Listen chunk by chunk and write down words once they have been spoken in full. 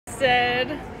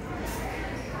said.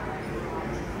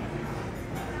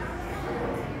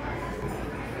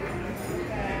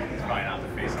 It's probably not the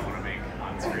face I want to make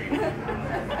on screen.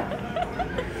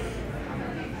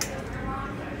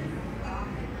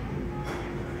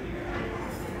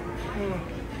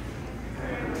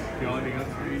 The only thing on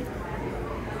screen.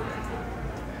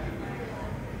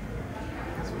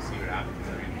 Guess we'll see what happens.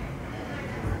 I mean,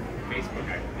 Facebook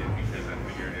I did because I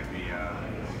figured it'd be a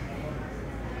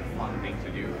fun thing to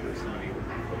do for somebody who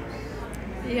posts.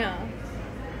 Yeah.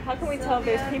 How can we tell if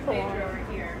there's people on?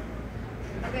 Over here.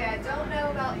 Okay, I don't know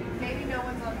about, maybe no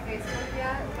one's on Facebook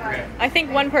yet, but... Okay. I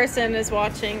think one person is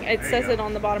watching. It says it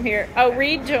on the bottom here. Oh,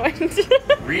 Reed joined.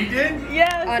 Reed did?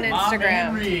 Yes. On Instagram.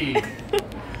 Mom and Reed.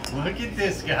 Look at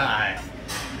this guy.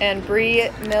 And Bree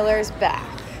Miller's back.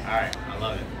 All right, I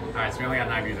love it. All right, so we only got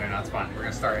 9 views right now. It's fine. We're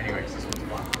gonna start anyway because this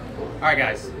one's fun. All right,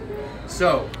 guys.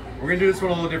 So we're gonna do this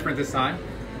one a little different this time,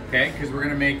 okay? Because we're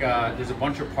gonna make. There's a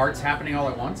bunch of parts happening all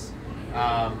at once,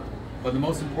 but the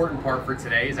most important part for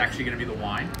today is actually gonna be the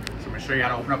wine. So I'm gonna show you how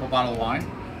to open up a bottle of wine.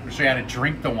 I'm gonna show you how to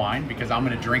drink the wine because I'm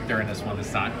gonna drink during this one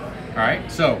this time. All right.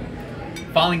 So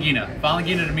Falanghina.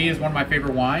 Falanghina to me is one of my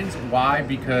favorite wines. Why?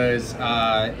 Because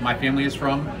my family is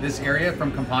from this area,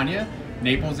 from Campania,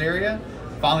 Naples area.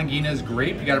 Falanghina is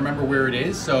great. You got to remember where it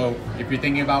is. So if you're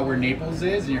thinking about where Naples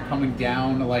is and you're coming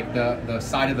down to like the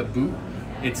side of the boot,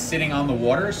 it's sitting on the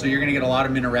water. So you're going to get a lot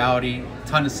of minerality,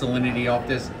 ton of salinity off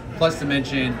this. Plus to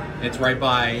mention, it's right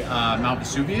by Mount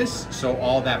Vesuvius. So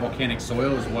all that volcanic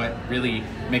soil is what really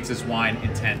makes this wine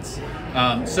intense.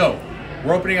 So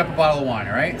we're opening up a bottle of wine,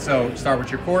 all right? So start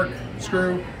with your cork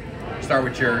screw, start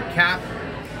with your cap,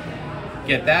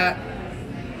 get that,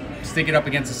 stick it up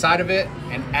against the side of it,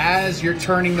 and as you're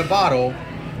turning the bottle,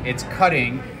 it's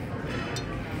cutting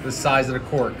the size of the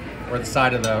cork or the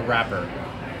side of the wrapper,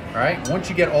 all right? Once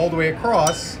you get all the way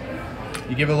across,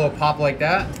 you give it a little pop like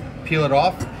that, peel it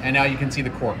off, and now you can see the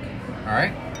cork, all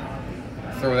right?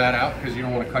 Throw that out because you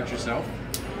don't want to cut yourself.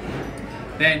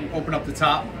 Then open up the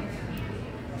top,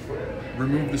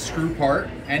 remove the screw part,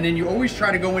 and then you always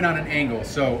try to go in on an angle.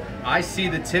 So I see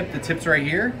the tip's right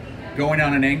here, going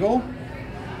on an angle,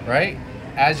 right?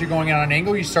 As you're going on an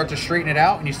angle, you start to straighten it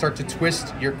out and you start to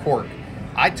twist your cork.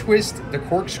 I twist the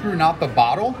corkscrew, not the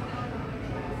bottle.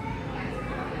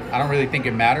 I don't really think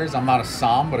it matters. I'm not a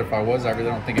som, but if I was, I really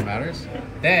don't think it matters.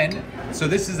 Then, so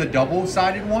this is a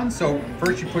double-sided one. So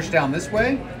first you push down this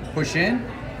way, push in,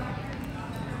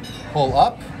 pull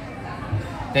up,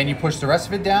 then you push the rest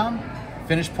of it down,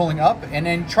 finish pulling up, and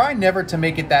then try never to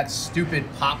make it that stupid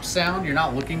pop sound. You're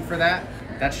not looking for that.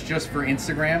 That's just for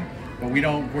Instagram, but we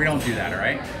don't do that, all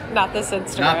right? Not this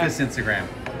Instagram. Not this Instagram.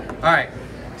 All right.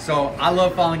 So I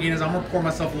love Falanghinas. I'm gonna pour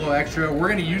myself a little extra. We're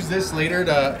gonna use this later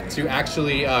to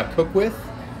actually cook with,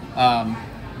 but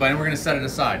then we're gonna set it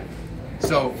aside.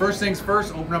 So first things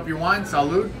first, open up your wine.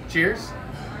 Salud. Cheers.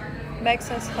 Meg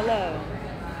says hello.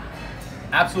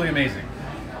 Absolutely amazing.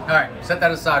 All right, set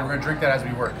that aside. We're gonna drink that as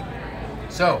we work.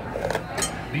 So,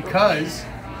 because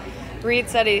Reed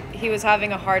said he was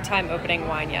having a hard time opening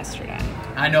wine yesterday.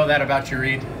 I know that about you,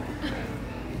 Reed.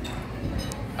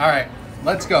 All right,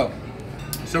 let's go.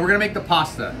 So we're gonna make the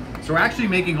pasta. So we're actually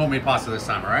making homemade pasta this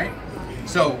time, all right?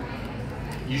 So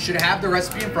you should have the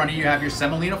recipe in front of you. You have your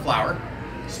semolina flour,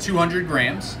 it's 200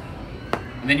 grams.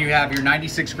 And then you have your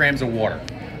 96 grams of water.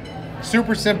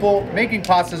 Super simple. Making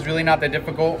pasta is really not that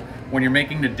difficult when you're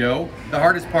making the dough. The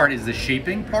hardest part is the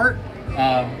shaping part.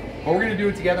 But we're gonna do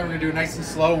it together. We're gonna do it nice and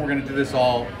slow, and we're gonna do this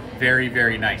all very,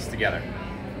 very nice together.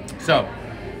 So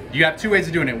you have two ways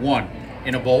of doing it. One,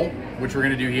 in a bowl, which we're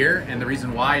gonna do here, and the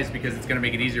reason why is because it's gonna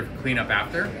make it easier for cleanup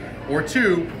after. Or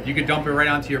two, you could dump it right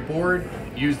onto your board,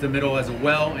 use the middle as a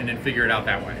well, and then figure it out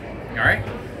that way, all right?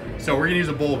 So we're gonna use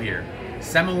a bowl here.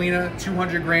 Semolina,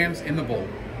 200 grams in the bowl.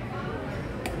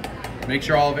 Make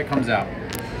sure all of it comes out.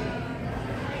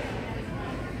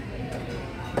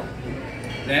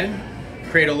 Then,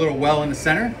 create a little well in the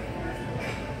center.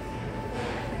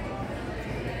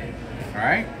 All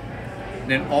right?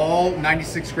 Then all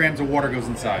 96 grams of water goes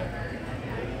inside.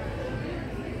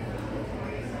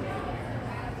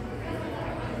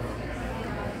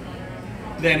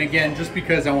 Then again, just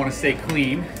because I want to stay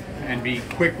clean and be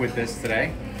quick with this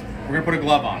today, we're gonna put a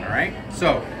glove on, all right?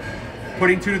 So,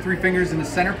 putting 2 to 3 fingers in the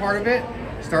center part of it,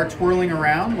 start twirling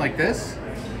around like this.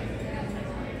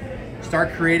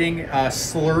 Start creating a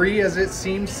slurry, as it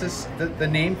seems the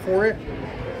name for it.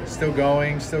 Still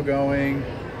going, still going.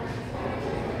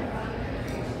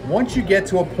 Once you get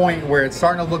to a point where it's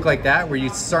starting to look like that, where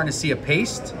you're starting to see a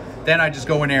paste, then I just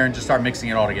go in there and just start mixing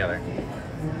it all together.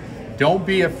 Don't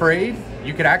be afraid.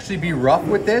 You could actually be rough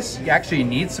with this. It actually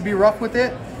needs to be rough with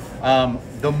it.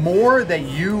 The more that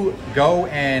you go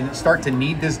and start to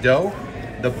knead this dough,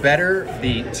 the better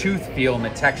the tooth feel and the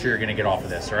texture you're gonna get off of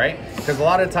this, right? Because a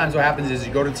lot of times what happens is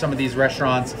you go to some of these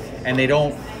restaurants and they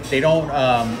don't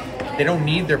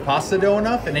knead their pasta dough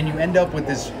enough, and then you end up with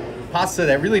this pasta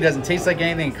that really doesn't taste like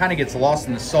anything. It kind of gets lost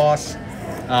in the sauce.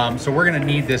 So we're gonna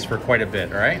knead this for quite a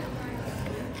bit, all right?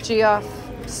 Geoff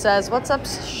says, "What's up,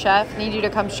 chef? Need you to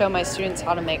come show my students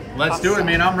how to make Let's pasta." do it,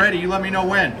 man. I'm ready. You let me know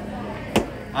when.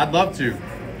 I'd love to.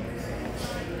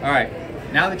 All right.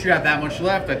 Now that you have that much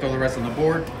left, I throw the rest on the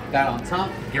board. That on top.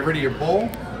 Get rid of your bowl.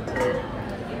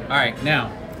 All right.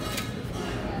 Now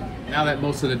that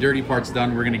most of the dirty part's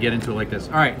done, we're gonna get into it like this.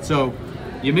 All right. So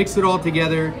you mix it all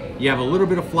together. You have a little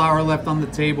bit of flour left on the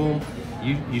table.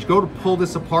 You go to pull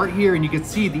this apart here, and you can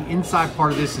see the inside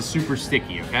part of this is super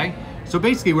sticky. Okay. So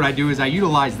basically, what I do is I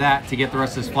utilize that to get the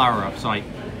rest of this flour up. So I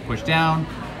push down.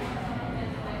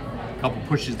 Couple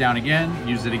pushes down again,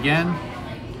 use it again.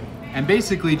 And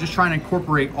basically just trying to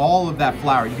incorporate all of that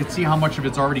flour. You can see how much of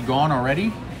it's already gone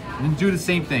already. And then do the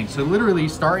same thing. So literally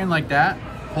starting like that,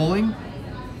 pulling,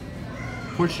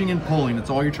 pushing and pulling. That's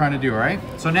all you're trying to do, all right?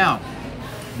 So now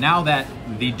that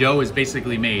the dough is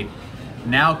basically made,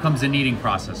 now comes the kneading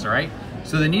process, all right?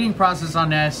 So the kneading process on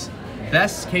this,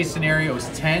 best case scenario is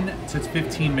 10 to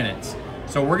 15 minutes.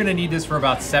 So we're gonna knead this for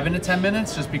about 7 to 10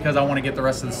 minutes just because I wanna get the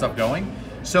rest of the stuff going.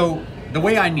 So the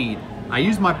way I knead, I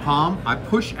use my palm, I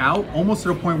push out almost to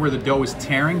the point where the dough is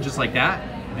tearing, just like that,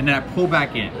 and then I pull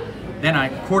back in. Then I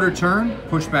quarter turn,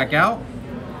 push back out,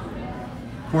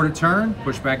 quarter turn,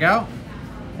 push back out,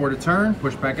 quarter turn,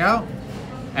 push back out.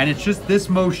 And it's just this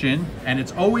motion, and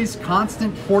it's always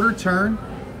constant quarter turn,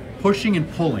 pushing and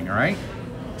pulling, all right?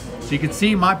 So you can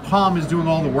see my palm is doing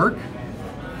all the work.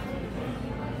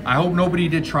 I hope nobody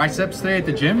did triceps today at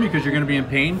the gym because you're gonna be in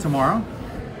pain tomorrow.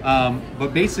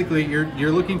 But basically,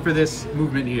 you're looking for this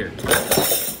movement here.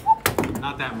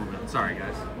 Not that movement. Sorry,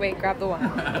 guys. Wait, grab the one.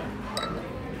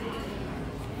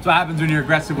 That's what happens when you're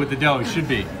aggressive with the dough. It should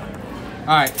be.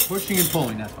 All right, pushing and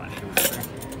pulling. That's fine.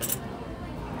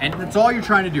 And that's all you're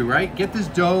trying to do, right? Get this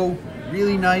dough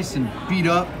really nice and beat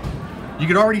up. You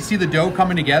could already see the dough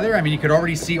coming together. I mean, you could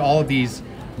already see all of these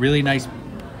really nice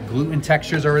gluten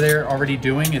textures over there already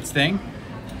doing its thing.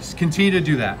 Just continue to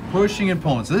do that, pushing and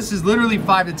pulling. So this is literally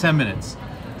 5 to 10 minutes.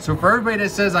 So for everybody that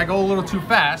says I go a little too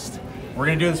fast, we're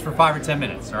gonna do this for 5 or 10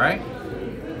 minutes, all right?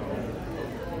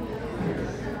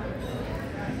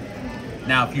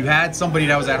 Now, if you had somebody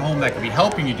that was at home that could be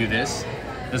helping you do this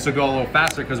will go a little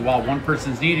faster because while one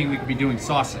person's kneading, we could be doing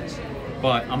sauces.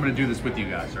 But I'm gonna do this with you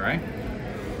guys, all right?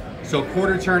 So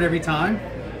quarter turn every time.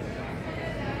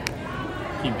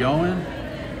 Keep going.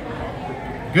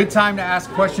 Good time to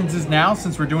ask questions is now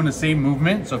since we're doing the same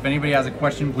movement. So if anybody has a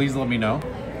question, please let me know.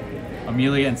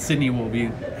 Amelia and Sydney will be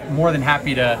more than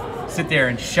happy to sit there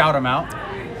and shout them out.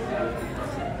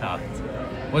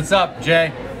 What's up,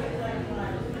 Jay?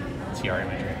 TR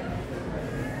imagery.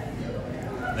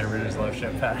 There it is, love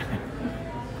Chef Pat.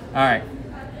 All right,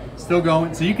 still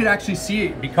going. So you could actually see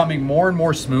it becoming more and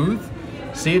more smooth.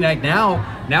 See, like now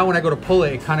when I go to pull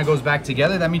it, it kind of goes back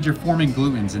together. That means you're forming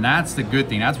glutens, and that's the good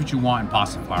thing. That's what you want in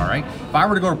pasta flour, right? If I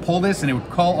were to go to pull this and it would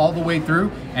curl all the way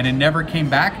through and it never came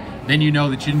back, then you know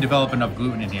that you didn't develop enough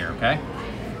gluten in here, okay?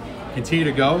 Continue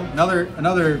to go.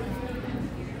 Another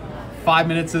 5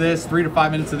 minutes of this, 3 to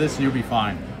 5 minutes of this, and you'll be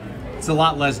fine. It's a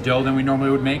lot less dough than we normally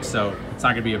would make, so it's not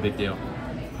gonna be a big deal.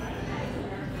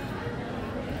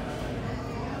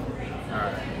 All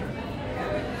right.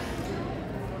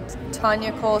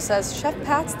 Tanya Cole says, Chef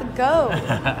Pat's the go.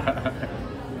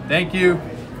 Thank you.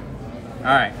 All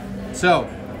right, so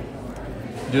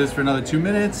do this for another 2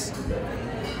 minutes.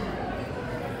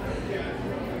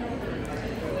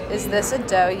 Is this a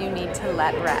dough you need to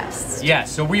let rest? Yes,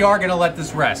 so we are gonna let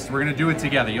this rest. We're gonna do it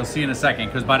together. You'll see in a second,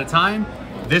 because by the time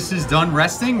this is done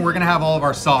resting, we're gonna have all of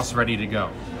our sauce ready to go.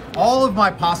 All of my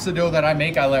pasta dough that I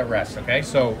make, I let rest, okay?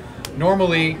 So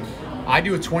normally, I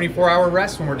do a 24-hour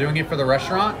rest when we're doing it for the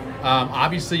restaurant.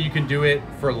 Obviously, you can do it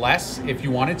for less if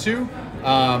you wanted to.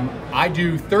 I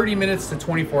do 30 minutes to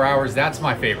 24 hours. That's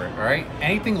my favorite, all right?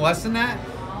 Anything less than that,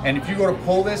 and if you go to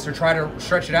pull this or try to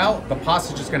stretch it out, the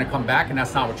pasta's just gonna come back, and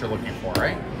that's not what you're looking for,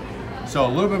 right? So a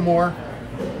little bit more.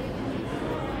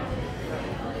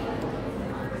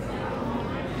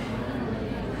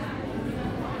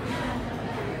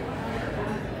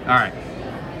 All right,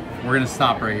 we're gonna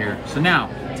stop right here. So now,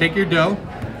 take your dough,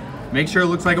 make sure it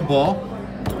looks like a ball,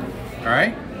 all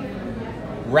right?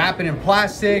 Wrap it in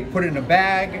plastic, put it in a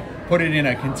bag, put it in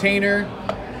a container,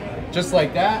 just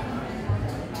like that.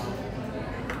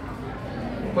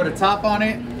 Put a top on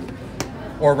it,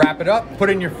 or wrap it up, put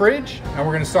it in your fridge, and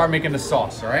we're gonna start making the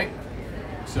sauce, all right?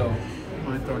 So, I'm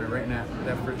gonna throw it right in that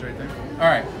fridge right there. All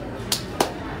right,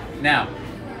 now,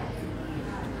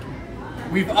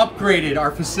 we've upgraded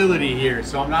our facility here,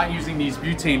 so I'm not using these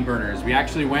butane burners. We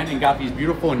actually went and got these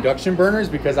beautiful induction burners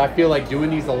because I feel like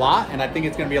doing these a lot, and I think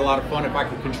it's gonna be a lot of fun if I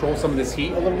can control some of this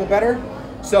heat a little bit better.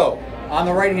 So, on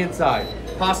the right-hand side,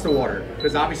 pasta water,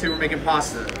 because obviously we're making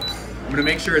pasta. I'm gonna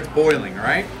make sure it's boiling, all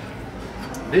right?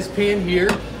 This pan here,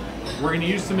 we're gonna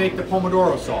use to make the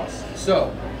pomodoro sauce.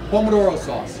 So, pomodoro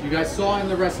sauce, you guys saw in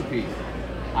the recipe.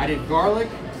 I did garlic,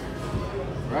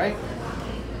 right?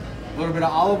 A little bit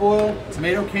of olive oil,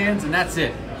 tomato cans, and that's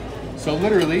it. So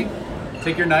literally,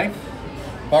 take your knife,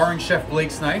 borrowing Chef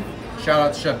Blake's knife. Shout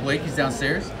out to Chef Blake, he's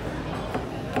downstairs.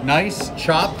 Nice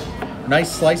chop, nice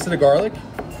slice of the garlic.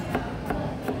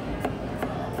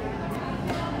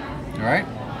 All right.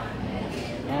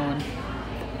 1.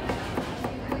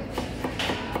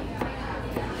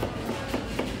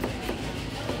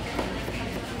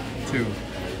 2.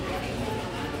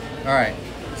 All right,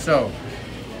 so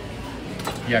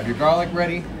you have your garlic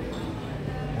ready.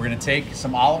 We're gonna take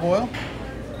some olive oil.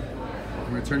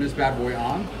 We're gonna turn this bad boy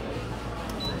on.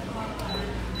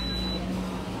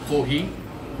 Full heat.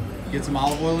 Get some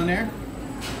olive oil in there.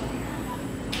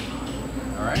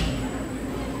 All right.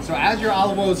 So as your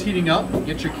olive oil is heating up,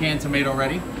 get your canned tomato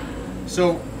ready.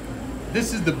 So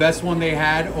this is the best one they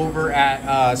had over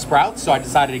at Sprouts, so I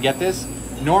decided to get this.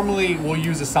 Normally we'll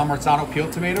use a San Marzano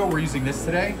peeled tomato. We're using this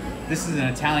today. This is an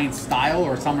Italian style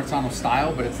or a San Marzano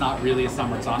style, but it's not really a San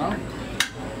Marzano.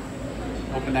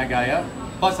 Open that guy up.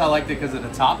 Plus I liked it because of the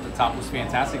top. The top was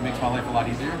fantastic, makes my life a lot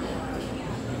easier.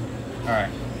 All right,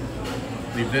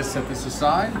 leave this, set this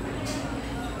aside.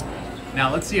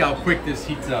 Now let's see how quick this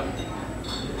heats up.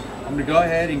 I'm gonna go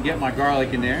ahead and get my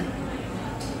garlic in there.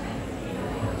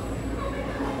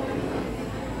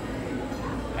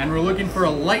 And we're looking for a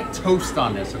light toast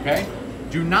on this, okay?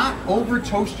 Do not over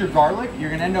toast your garlic. You're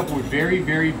gonna end up with very,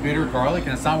 very bitter garlic,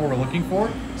 and that's not what we're looking for.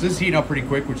 So this is heating up pretty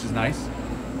quick, which is nice.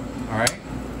 All right,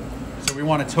 so we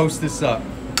wanna toast this up.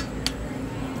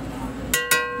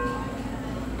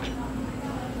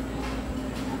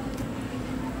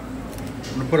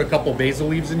 I'm gonna put a couple basil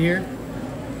leaves in here.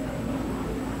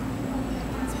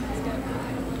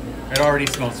 It already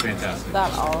smells fantastic.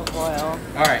 That olive oil.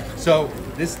 All right, so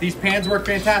these pans work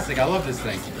fantastic. I love this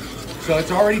thing. So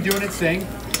it's already doing its thing.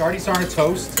 It's already starting to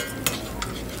toast.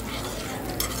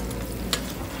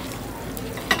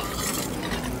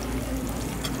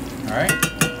 All right,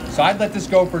 so I'd let this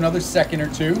go for another second or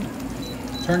two.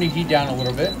 Turn the heat down a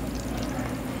little bit.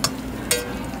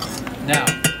 Now,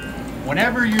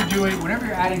 whenever you're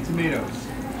adding tomatoes,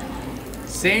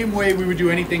 same way we would do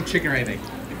anything chicken or anything.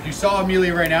 If you saw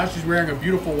Amelia right now, she's wearing a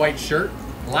beautiful white shirt.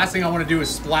 The last thing I want to do is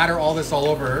splatter all this all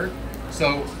over her.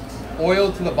 So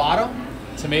oil to the bottom,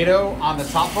 tomato on the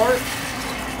top part,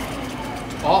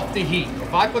 off the heat.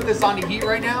 If I put this on the heat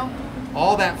right now,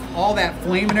 all that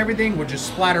flame and everything would just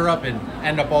splatter up and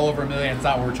end up all over Amelia. It's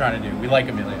not what we're trying to do. We like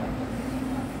Amelia.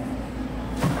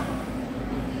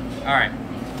 All right,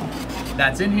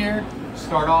 that's in here.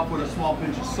 Start off with a small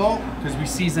pinch of salt because we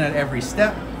season at every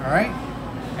step, all right?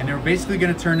 And then we're basically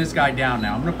gonna turn this guy down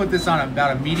now. I'm gonna put this on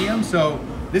about a medium, so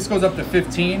this goes up to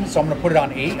 15, so I'm gonna put it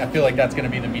on 8. I feel like that's gonna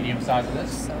be the medium size of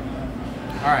this.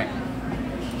 All right,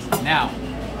 now,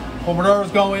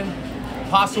 pomodoro's going,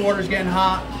 pasta water's getting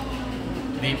hot,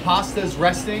 the pasta's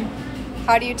resting.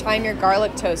 How do you time your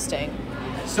garlic toasting?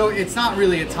 So it's not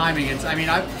really a timing.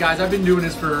 Guys, I've been doing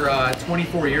this for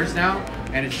 24 years now,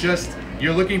 and it's just,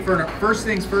 you're looking for, first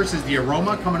things first is the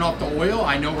aroma coming off the oil.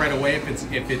 I know right away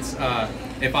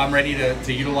if I'm ready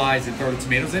to utilize and throw the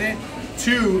tomatoes in it.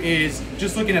 2 is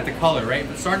just looking at the color, right?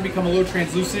 If it's starting to become a little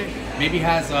translucent, maybe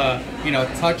has a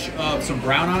touch of some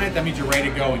brown on it, that means you're ready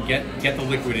to go and get the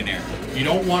liquid in there. You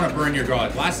don't want to burn your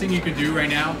garlic. Last thing you could do right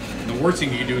now, and the worst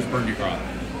thing you can do is burn your garlic.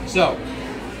 So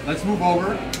let's move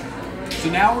over. So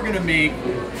now we're gonna make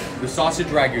the sausage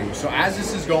ragu. So as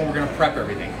this is going, we're gonna prep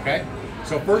everything, okay?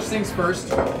 So first things first,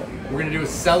 we're gonna do a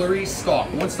celery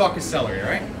stalk. 1 stalk of celery, all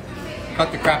right?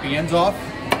 Cut the crappy ends off.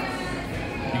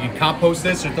 You can compost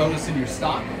this or throw this in your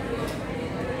stock.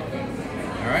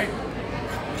 All right.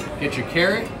 Get your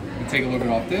carrot. You take a little bit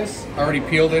off this. I already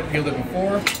peeled it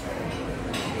before.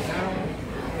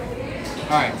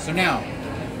 All right, so now,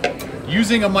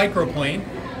 using a microplane,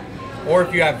 or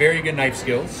if you have very good knife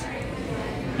skills,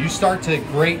 you start to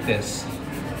grate this.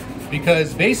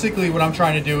 Because basically what I'm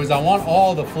trying to do is I want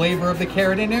all the flavor of the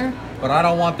carrot in there, but I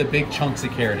don't want the big chunks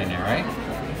of carrot in there, right?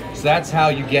 So that's how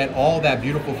you get all that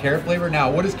beautiful carrot flavor. Now,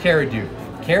 what does carrot do?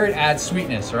 Carrot adds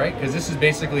sweetness, right? Because this is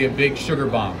basically a big sugar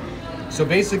bomb. So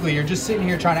basically, you're just sitting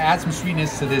here trying to add some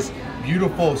sweetness to this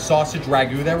beautiful sausage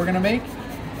ragu that we're gonna make.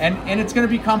 And it's gonna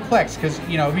be complex because,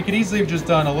 you know, we could easily have just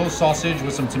done a little sausage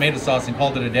with some tomato sauce and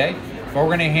called it a day, but we're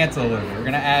gonna enhance it a little bit. We're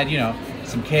gonna add, you know,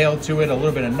 some kale to it, a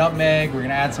little bit of nutmeg. We're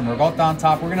gonna add some ricotta on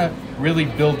top. We're gonna really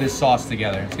build this sauce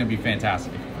together. It's gonna be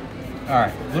fantastic. All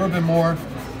right, a little bit more.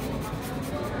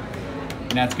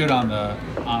 And that's good on the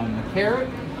carrot.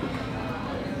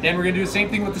 Then we're gonna do the same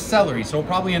thing with the celery. So we'll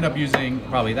probably end up using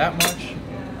probably that much.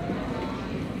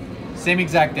 Same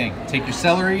exact thing. Take your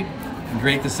celery and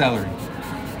grate the celery.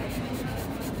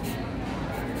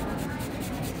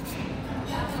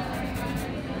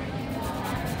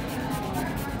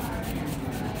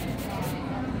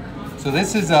 So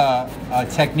this is a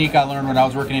technique I learned when I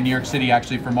was working in New York City,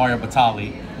 actually, for Mario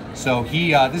Batali. So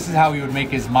this is how he would make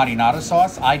his marinara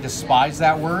sauce. I despise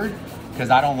that word because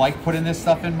I don't like putting this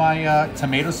stuff in my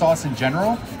tomato sauce in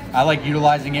general. I like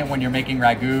utilizing it when you're making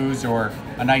ragus or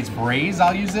a nice braise.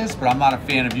 I'll use this, but I'm not a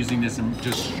fan of using this in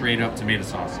just straight up tomato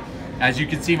sauce. As you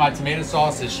can see, my tomato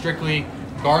sauce is strictly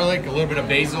garlic, a little bit of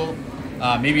basil,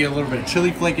 maybe a little bit of chili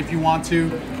flake if you want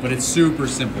to, but it's super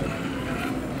simple.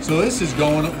 So this is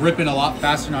ripping a lot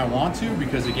faster than I want to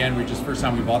because, again, first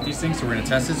time we bought these things, so we're gonna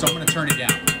test it. So I'm gonna turn it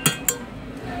down.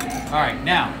 All right,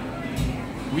 now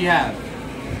we have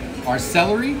our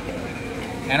celery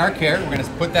and our carrot. We're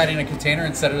gonna put that in a container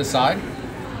and set it aside.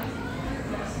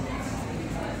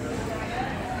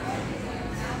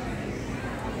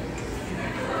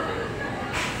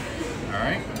 All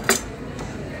right,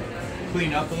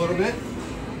 clean up a little bit.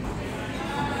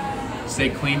 Stay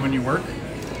clean when you work.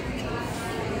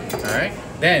 All right,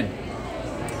 then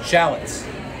shallots.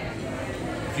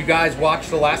 If you guys watched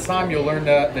the last time, you'll learn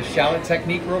the shallot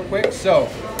technique real quick. So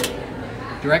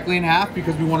directly in half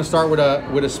because we want to start with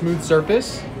a smooth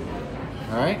surface.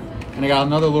 All right, and I got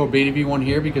another little baby one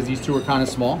here because these two are kind of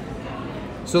small.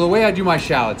 So the way I do my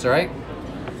shallots, all right,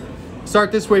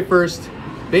 start this way first.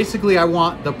 Basically, I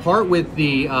want the part with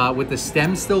the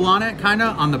stem still on it, kind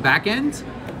of on the back end,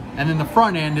 and then the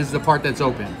front end is the part that's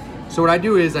open. So what I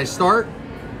do is I start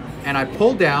and I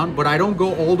pull down, but I don't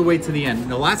go all the way to the end.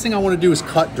 And the last thing I want to do is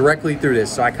cut directly through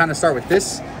this. So I kind of start with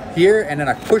this here, and then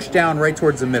I push down right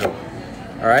towards the middle.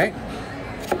 All right.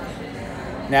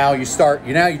 Now you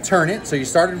turn it. So you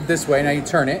started this way, now you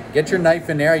turn it. Get your knife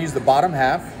in there. I use the bottom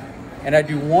half, and I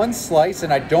do one slice,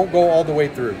 and I don't go all the way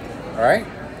through. All right.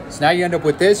 So now you end up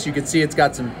with this. You can see it's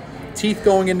got some teeth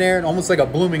going in there, and almost like a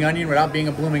blooming onion without being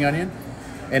a blooming onion.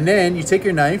 And then you take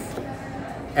your knife,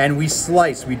 and we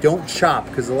slice, we don't chop,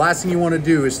 because the last thing you want to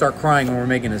do is start crying when we're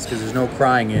making this, because there's no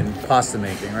crying in pasta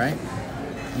making, right?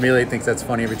 Amelia thinks that's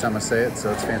funny every time I say it,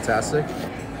 so it's fantastic.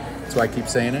 That's why I keep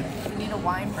saying it. We need a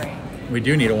wine break. We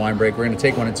do need a wine break. We're going to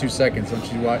take one in 2 seconds,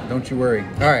 don't you worry.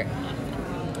 All right,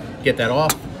 get that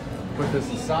off, put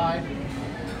this aside.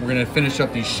 We're going to finish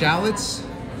up these shallots.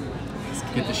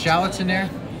 Get the shallots in there.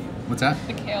 What's that?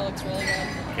 The kale looks really good.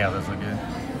 Kale does look good.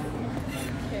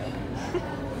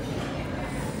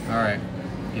 All right,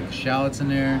 get the shallots in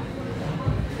there.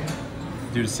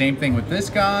 Do the same thing with this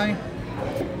guy.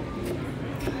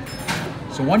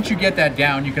 So once you get that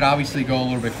down, you could obviously go a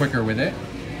little bit quicker with it.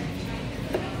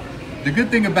 The good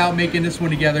thing about making this one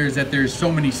together is that there's so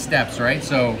many steps, right?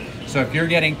 So if you're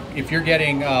getting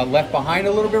left behind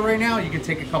a little bit right now, you can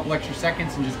take a couple extra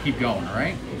seconds and just keep going, all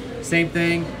right? Same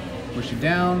thing, push it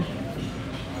down.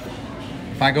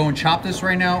 If I go and chop this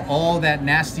right now, all that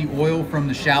nasty oil from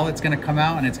the shallot's gonna come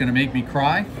out and it's gonna make me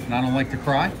cry, and I don't like to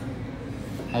cry.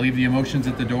 I'll leave the emotions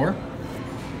at the door,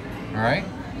 all right?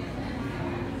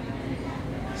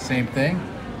 Same thing,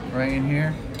 right in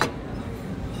here.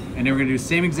 And then we're gonna do the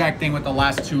same exact thing with the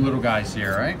last two little guys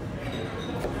here, right?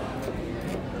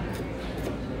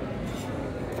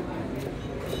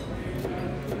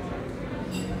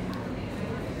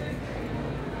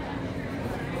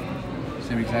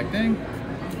 Same exact thing.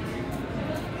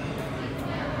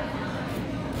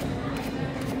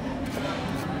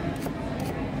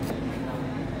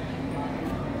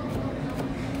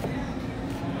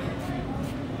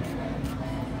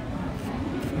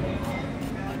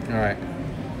 All right,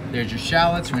 there's your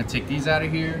shallots. We're gonna take these out of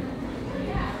here.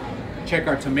 Check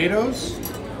our tomatoes,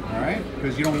 all right,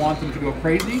 because you don't want them to go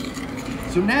crazy.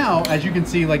 So now, as you can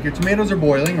see, like your tomatoes are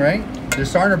boiling, right? They're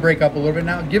starting to break up a little bit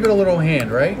now. Give it a little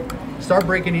hand, right? Start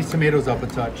breaking these tomatoes up a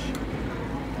touch.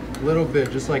 A little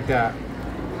bit, just like that.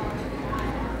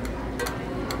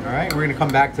 All right, we're gonna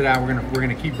come back to that. We're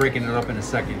gonna keep breaking it up in a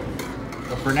second.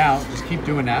 But for now, just keep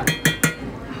doing that.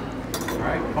 All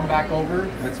right, come back over.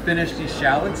 Let's finish these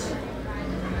shallots.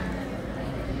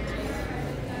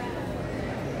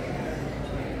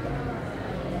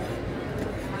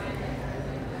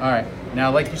 All right,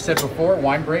 Now, like you said before,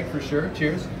 wine break for sure.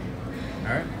 Cheers.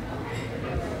 All right.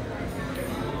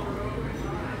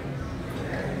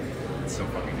 It's so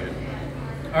fucking good.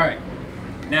 All right.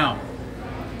 Now,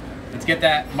 let's get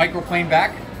that microplane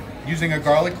back using a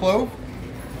garlic clove.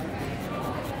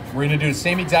 We're gonna do the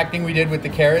same exact thing we did with the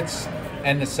carrots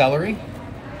and the celery.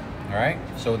 All right,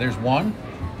 so there's one.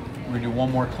 We're gonna do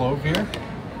one more clove here.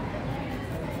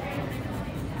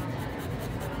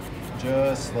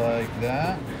 Just like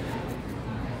that.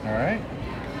 All right,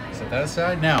 set that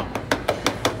aside. Now,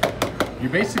 you're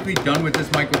basically done with this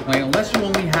microplane, unless you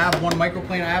only have one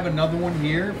microplane. I have another one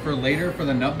here for later for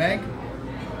the nutmeg,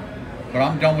 but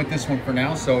I'm done with this one for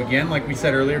now. So again, like we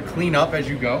said earlier, clean up as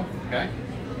you go, okay?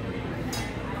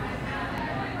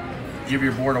 Give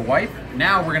your board a wipe.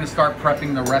 Now we're gonna start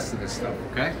prepping the rest of this stuff,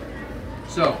 okay?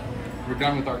 So, we're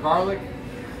done with our garlic.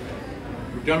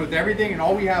 We're done with everything, and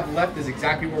all we have left is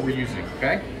exactly what we're using,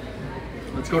 okay?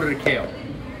 Let's go to the kale.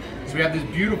 So we have this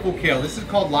beautiful kale. This is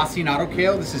called lacinato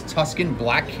kale. This is Tuscan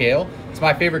black kale. It's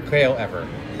my favorite kale ever.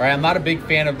 All right, I'm not a big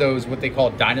fan of those, what they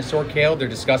call dinosaur kale. They're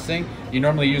disgusting. You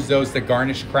normally use those to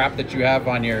garnish crap that you have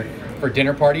on for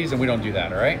dinner parties, and we don't do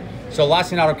that, all right? So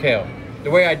lacinato kale, the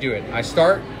way I do it, I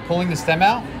start pulling the stem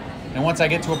out, and once I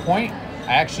get to a point,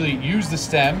 I actually use the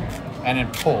stem and then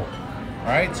pull. All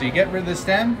right, so you get rid of the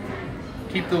stem,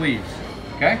 keep the leaves,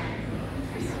 okay?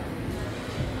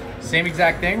 Same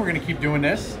exact thing, we're gonna keep doing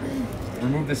this.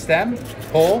 Remove the stem,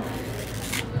 pull,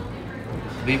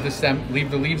 leave the stem, leave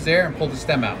the leaves there, and pull the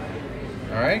stem out.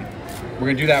 All right, we're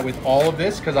gonna do that with all of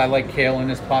this because I like kale in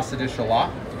this pasta dish a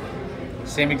lot.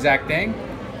 Same exact thing.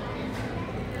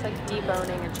 It's like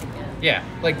deboning a chicken. Yeah,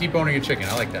 like deboning a chicken.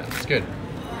 I like that. It's good.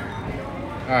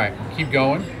 All right, keep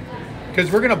going.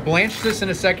 Because we're gonna blanch this in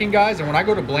a second, guys, and when I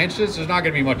go to blanch this, there's not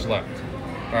gonna be much left.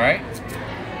 All right?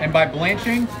 And by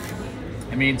blanching,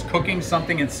 it means cooking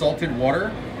something in salted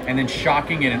water and then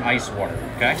shocking it in ice water,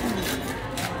 okay?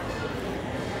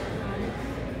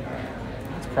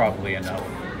 That's probably enough.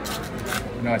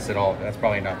 No, I said all of it. That's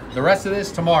probably enough. The rest of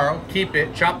this, tomorrow, keep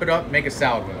it, chop it up, make a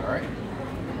salad with it, all right?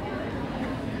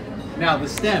 Now, the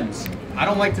stems. I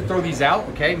don't like to throw these out,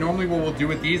 okay? Normally what we'll do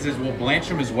with these is we'll blanch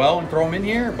them as well and throw them in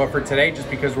here, but for today, just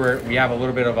because we have a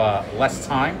little bit of less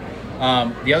time,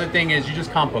 the other thing is you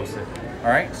just compost it, all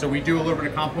right? So we do a little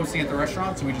bit of composting at the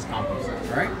restaurant, so we just compost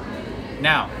it, all right?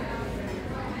 Now,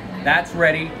 that's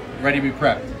ready to be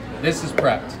prepped. This is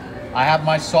prepped. I have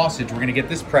my sausage. We're gonna get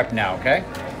this prepped now, okay?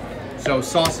 So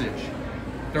sausage,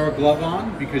 throw a glove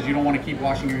on because you don't wanna keep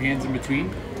washing your hands in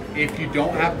between. If you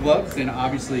don't have gloves, then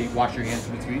obviously wash your hands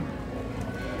in between.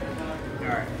 All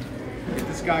right, get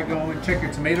this guy going. Check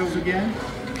your tomatoes again.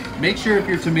 Make sure if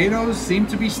your tomatoes seem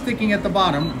to be sticking at the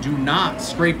bottom, do not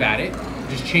scrape at it.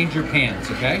 Just change your pans,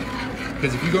 okay?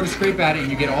 Because if you go to scrape at it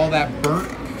and you get all that burnt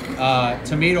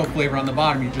tomato flavor on the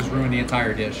bottom, you just ruin the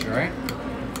entire dish, all right?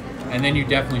 And then you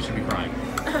definitely should be crying.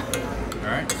 All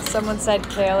right? Someone said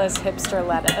kale is hipster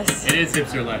lettuce. It is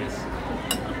hipster lettuce.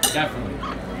 Definitely.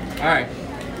 All right.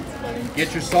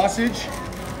 Get your sausage.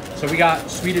 So we got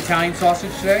sweet Italian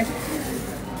sausage today.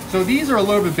 So these are a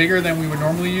little bit bigger than we would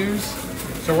normally use.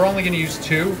 So we're only gonna use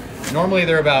 2. Normally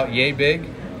they're about yay big.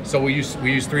 So we use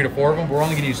 3 to 4 of them, but we're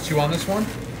only gonna use 2 on this one.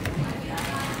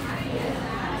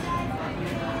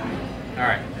 All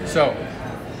right, so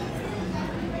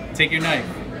take your knife.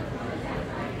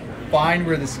 Find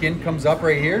where the skin comes up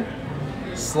right here.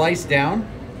 Slice down,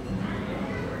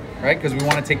 right? Because we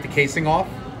wanna take the casing off.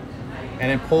 And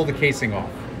then pull the casing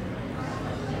off.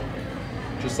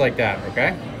 Just like that,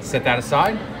 okay? Set that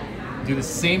aside. Do the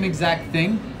same exact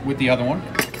thing with the other one.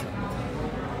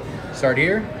 Start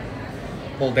here,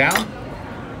 pull down.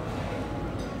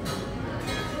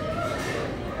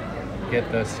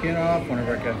 Get the skin off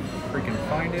whenever I can freaking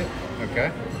find it,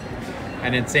 okay?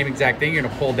 And then same exact thing, you're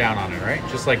gonna pull down on it, right?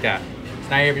 Just like that. So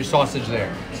now you have your sausage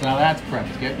there. So now that's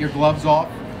prepped. Get your gloves off,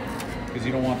 because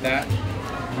you don't want that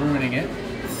ruining it.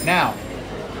 Now,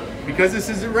 because this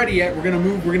isn't ready yet, we're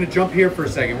gonna jump here for a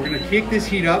second. We're gonna kick this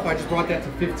heat up. I just brought that to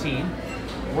 15.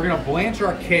 We're gonna blanch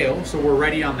our kale, so we're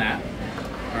ready on that,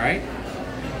 all right?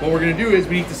 What we're gonna do is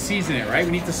we need to season it, right?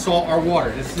 We need to salt our water.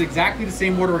 This is exactly the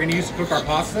same water we're gonna use to cook our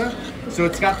pasta, so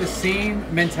it's got the same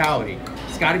mentality.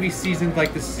 It's gotta be seasoned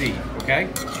like the sea, okay?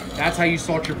 That's how you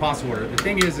salt your pasta water. The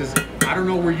thing is I don't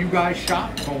know where you guys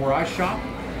shop, but where I shop,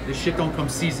 this shit don't come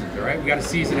seasoned, all right? We gotta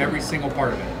season every single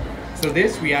part of it. So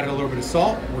this, we added a little bit of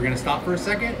salt. We're gonna stop for a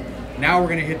second. Now we're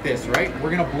gonna hit this, right?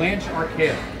 We're gonna blanch our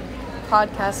kale.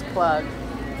 Podcast plug.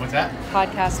 What's that?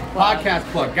 Podcast plug. Podcast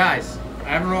plug. Guys,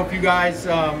 I don't know if you guys,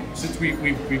 since we've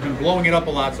been blowing it up a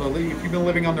lot, so if you've been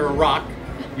living under a rock,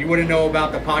 you wouldn't know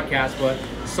about the podcast, but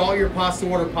Salt Your Pasta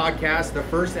Water podcast, the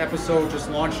first episode just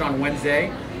launched on Wednesday.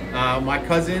 My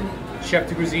cousin, Chef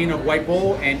de Cuisine of White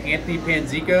Bowl, and Anthony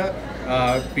Panzica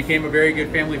became a very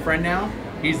good family friend now.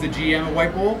 He's the GM of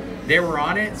White Bowl. They were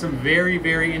on it. Some very,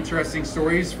 very interesting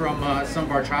stories from some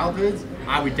of our childhoods.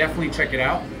 I would definitely check it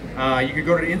out. You could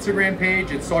go to the Instagram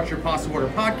page, it's Salt Your Pasta Water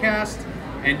podcast,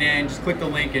 and then just click the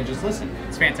link and just listen.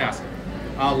 It's fantastic.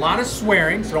 A lot of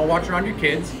swearing, so don't watch around your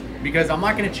kids, because I'm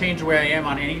not going to change the way I am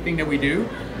on anything that we do.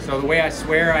 So the way I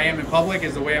swear I am in public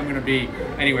is the way I'm going to be.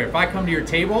 Anyway, if I come to your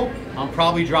table, I'm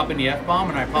probably dropping the F-bomb,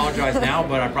 and I apologize now,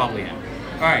 but I probably am.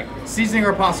 All right, seasoning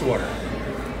our pasta water.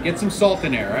 Get some salt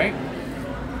in there, right?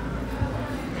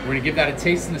 We're going to give that a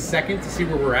taste in a second to see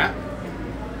where we're at.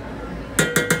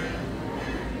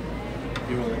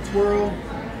 Give it a little twirl.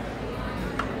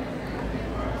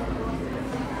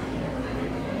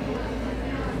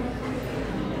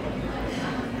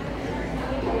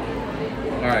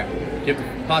 All right, give the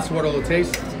pasta water a little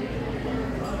taste.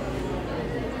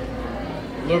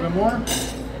 A little bit more.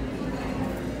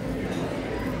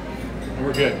 And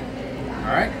we're good.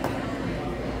 All right.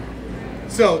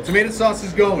 So, tomato sauce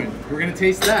is going. We're gonna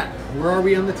taste that. Where are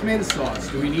we on the tomato sauce?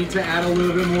 Do we need to add a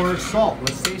little bit more salt?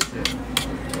 Let's taste it.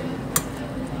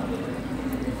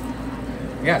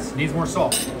 Yes, needs more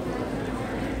salt.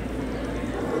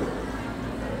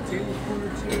 Tablespoon or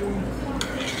two.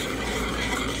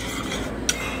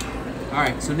 All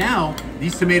right, so now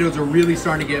these tomatoes are really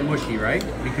starting to get mushy, right?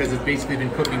 Because it's basically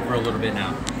been cooking for a little bit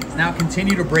now. So now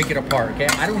continue to break it apart, okay?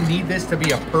 I don't need this to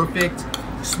be a perfect,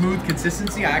 smooth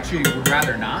consistency. I actually would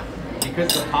rather not,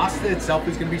 because the pasta itself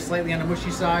is gonna be slightly on the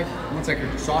mushy side. It looks like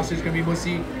your sauce is gonna be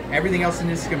mushy. Everything else in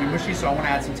this is gonna be mushy, so I wanna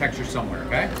add some texture somewhere,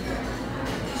 okay?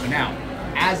 So now,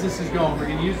 as this is going, we're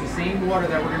gonna use the same water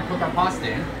that we're gonna cook our pasta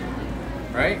in,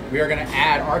 right? We are gonna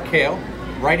add our kale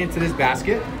right into this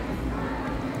basket.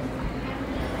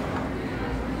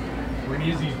 We're gonna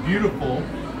use these beautiful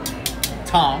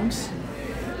tongs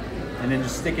and then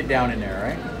just stick it down in there,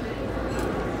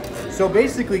 right? So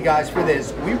basically, guys, for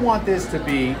this, we want this to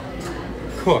be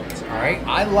cooked, all right?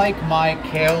 I like my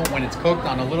kale when it's cooked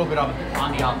on a little bit on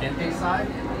the al dente side.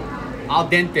 Al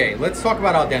dente, let's talk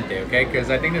about al dente, okay? Because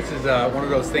I think this is one of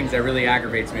those things that really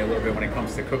aggravates me a little bit when it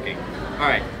comes to cooking. All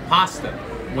right, pasta.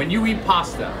 When you eat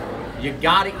pasta, you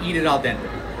gotta eat it al dente,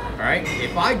 all right?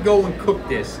 If I go and cook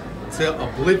this to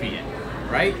oblivion,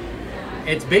 right?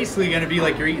 It's basically gonna be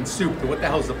like you're eating soup, but what the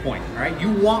hell's the point, all right?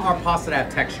 You want our pasta to have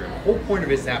texture. The whole point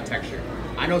of it is to have texture.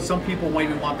 I know some people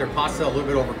maybe want their pasta a little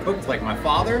bit overcooked, like my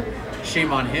father,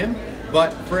 shame on him.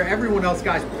 But for everyone else,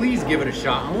 guys, please give it a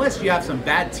shot. Unless you have some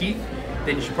bad teeth,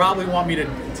 then you should probably want me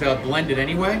to blend it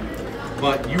anyway.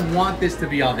 But you want this to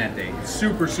be al dente. It's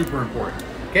super, super important.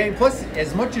 Okay, and plus,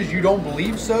 as much as you don't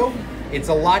believe so, it's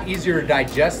a lot easier to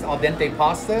digest al dente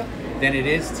pasta than it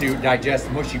is to digest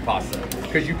mushy pasta,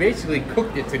 because you basically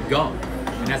cooked it to gum,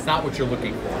 and that's not what you're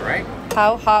looking for, right?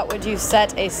 How hot would you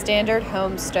set a standard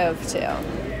home stove to?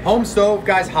 Home stove,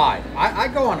 guys, high. I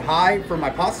go on high for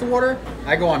my pasta water.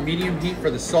 I go on medium heat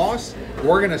for the sauce.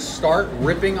 We're gonna start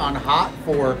ripping on hot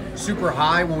for super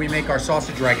high when we make our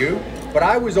sausage ragu. But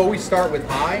I always start with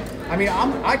high. I mean,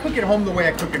 I cook at home the way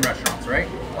I cook in restaurants, right?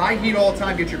 High heat all the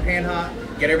time, get your pan hot,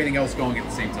 get everything else going at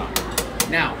the same time.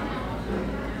 Now,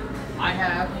 I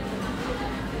have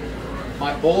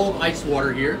my bowl of ice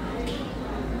water here,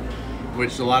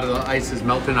 which a lot of the ice is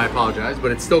melting, I apologize, but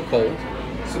it's still cold.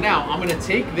 So now I'm gonna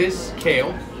take this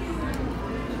kale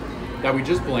that we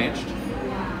just blanched,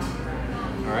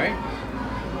 all right?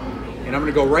 And I'm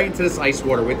gonna go right into this ice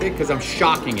water with it because I'm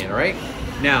shocking it, all right?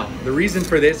 Now, the reason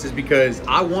for this is because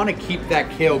I wanna keep that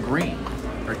kale green,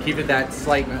 or keep it that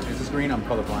slight, is this green? I'm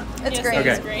colorblind. It's Yes, green. Okay,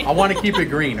 it's green. I wanna keep it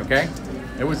green, okay?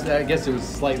 I guess it was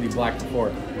slightly black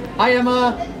before. Hi,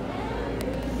 Emma.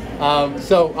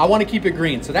 So I want to keep it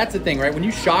green. So that's the thing, right? When you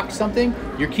shock something,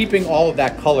 you're keeping all of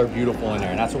that color beautiful in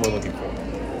there, and that's what we're looking for.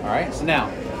 All right, so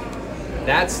now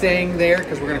that's staying there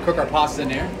because we're gonna cook our pasta in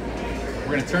there.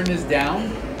 We're gonna turn this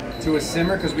down to a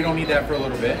simmer because we don't need that for a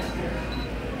little bit.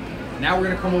 Now we're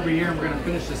gonna come over here and we're gonna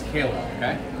finish this kale up,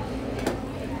 okay?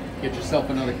 Get yourself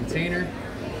another container.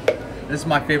 This is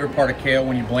my favorite part of kale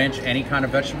when you blanch any kind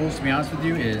of vegetables, to be honest with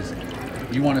you, is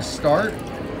you want to start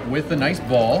with a nice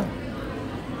ball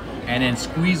and then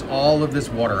squeeze all of this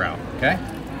water out, okay?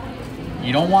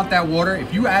 You don't want that water.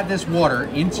 If you add this water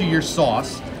into your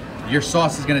sauce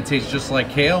is gonna taste just like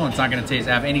kale, and it's not gonna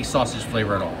have any sausage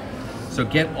flavor at all. So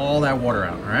get all that water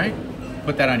out, all right?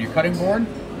 Put that on your cutting board.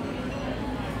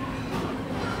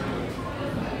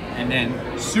 And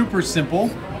then, super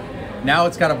simple. Now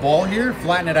it's got a ball here,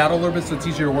 flatten it out a little bit so it's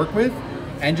easier to work with,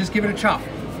 and just give it a chop.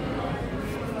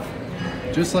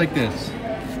 Just like this.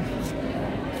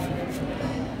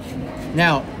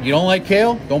 Now, you don't like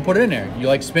kale? Don't put it in there. You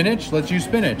like spinach? Let's use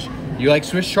spinach. You like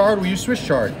Swiss chard? We use Swiss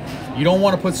chard. You don't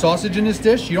want to put sausage in this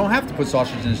dish? You don't have to put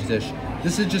sausage in this dish.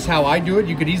 This is just how I do it.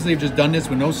 You could easily have just done this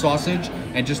with no sausage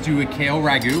and just do a kale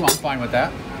ragu. I'm fine with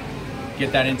that.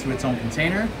 Get that into its own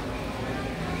container.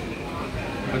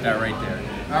 Put that right there.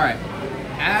 All right.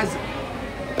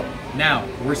 Now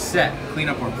we're set. Clean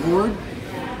up our board.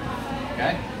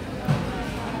 Okay.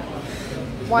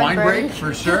 Wine break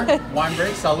for sure. Wine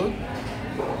break. Salud.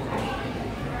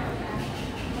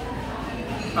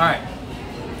 All right.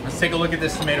 Let's take a look at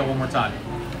this tomato one more time.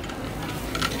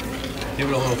 Give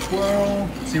it a little twirl.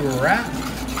 See where we're at.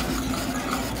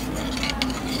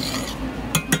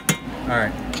 All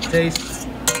right. Taste.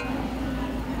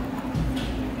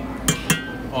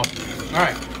 Awesome. All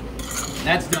right.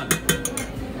 That's done.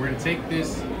 We're gonna take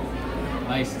this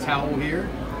nice towel here,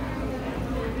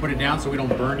 put it down so we don't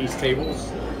burn these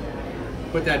tables.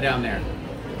 Put that down there.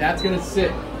 That's gonna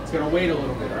sit. It's gonna wait a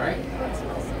little bit, all right?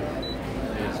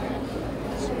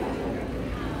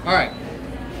 All right,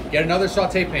 get another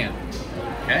saute pan,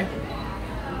 okay?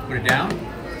 Put it down,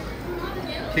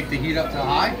 kick the heat up to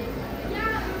high.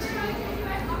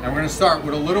 And we're gonna start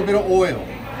with a little bit of oil.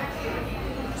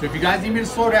 So if you guys need me to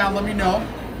slow down, let me know.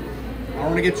 I don't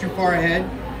wanna get too far ahead.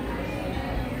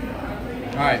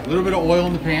 All right, a little bit of oil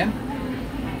in the pan.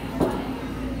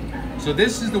 So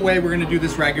this is the way we're gonna do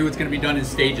this ragu. It's gonna be done in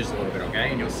stages a little bit, okay?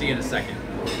 And you'll see in a second.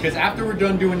 Because after we're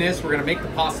done doing this, we're gonna make the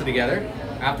pasta together.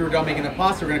 After we're done making the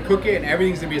pasta, we're gonna cook it and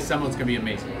everything's gonna be assembled. It's gonna be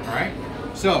amazing, all right?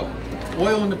 So,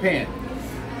 oil in the pan.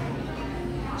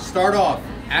 Start off,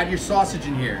 add your sausage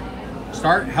in here.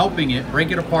 Start helping it,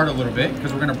 break it apart a little bit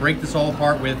because we're gonna break this all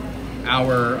apart with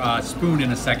our spoon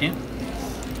in a second.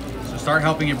 So start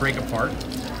helping it break apart.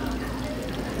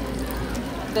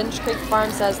 Finch Creek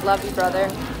Farm says, love you, brother.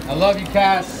 I love you,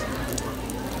 Cass.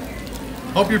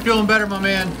 Hope you're feeling better, my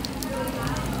man.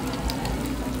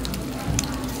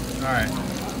 All right.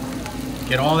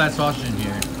 Get all that sausage in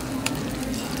here.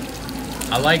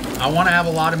 I want to have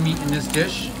a lot of meat in this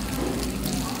dish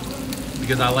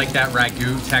because I like that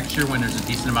ragu texture when there's a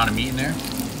decent amount of meat in there.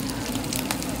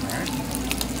 All right.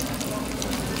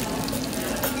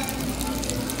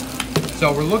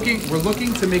 So we're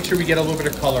looking to make sure we get a little bit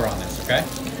of color on this, okay?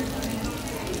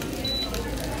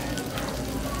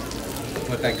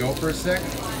 Let that go for a sec.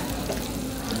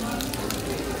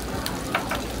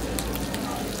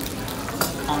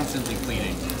 Constantly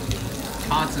cleaning.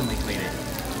 Constantly cleaning.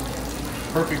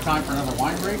 Perfect time for another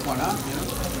wine break. Why not? You know?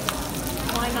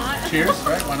 Why not? Cheers,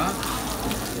 right? Why not?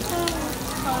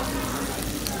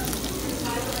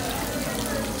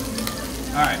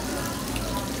 All right.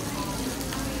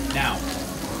 Now,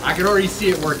 I can already see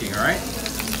it working, all right?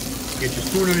 Get your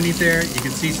spoon underneath there. You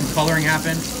can see some coloring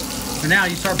happen. So now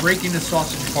you start breaking the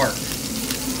sausage apart.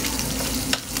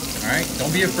 All right,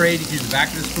 don't be afraid. You can use the back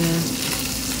of the spoon.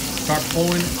 Start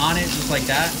pulling on it just like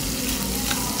that.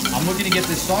 I'm looking to get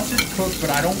this sausage cooked, but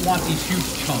I don't want these huge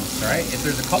chunks, all right? If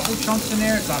there's a couple chunks in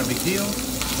there, it's not a big deal.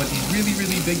 But these really,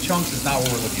 really big chunks is not what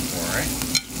we're looking for, all right?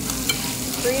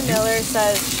 Bree Miller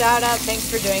says, shout out, thanks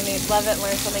for doing these. Love it,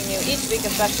 learn something new each week,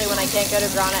 especially when I can't go to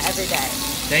Grana every day.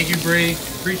 Thank you, Bree.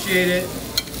 Appreciate it.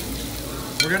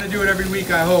 We're gonna do it every week,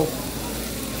 I hope.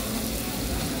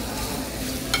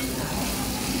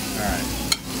 All right.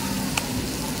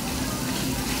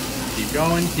 Keep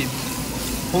going, keep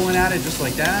pulling at it just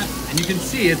like that. And you can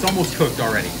see it's almost cooked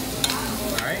already.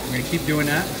 All right, we're gonna keep doing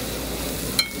that.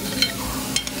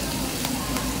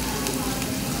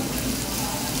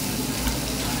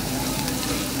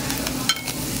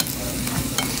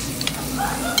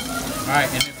 All right,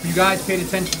 and if you guys paid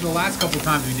attention to the last couple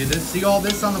times we did this, see all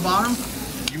this on the bottom?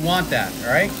 You want that,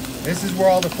 all right? This is where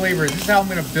all the flavor is. This is how I'm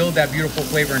gonna build that beautiful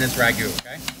flavor in this ragu,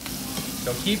 okay?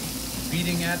 So keep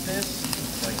beating at this,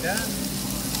 just like that.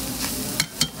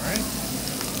 All right?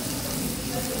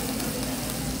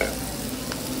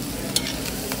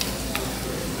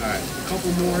 All right, a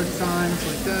couple more times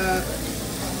like that.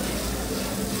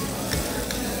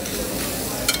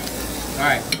 All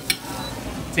right,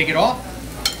 take it off.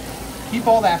 Keep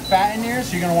all that fat in there,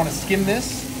 so you're gonna wanna skim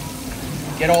this.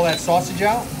 Get all that sausage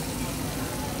out.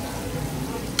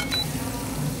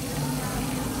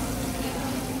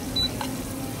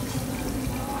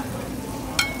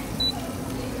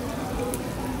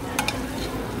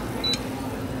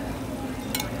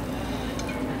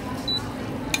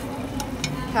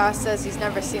 Cass says he's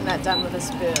never seen that done with a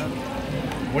spoon.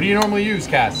 What do you normally use,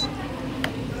 Cass?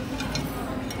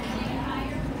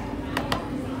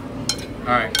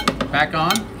 All right, back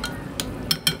on.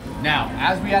 Now,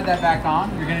 as we add that back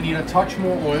on, you're gonna need a touch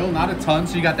more oil, not a ton.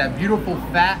 So you got that beautiful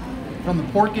fat from the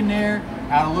pork in there,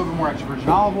 add a little bit more extra virgin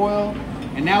olive oil.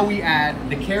 And now we add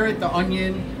the carrot, the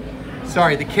onion,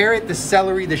 the carrot, the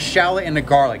celery, the shallot, and the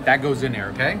garlic. That goes in there,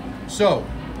 okay? So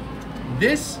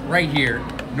this right here,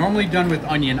 normally done with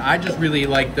onion. I just really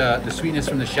like the sweetness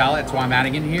from the shallot, that's why I'm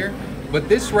adding in here. But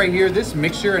this right here, this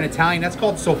mixture in Italian, that's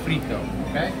called sofrito,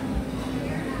 okay?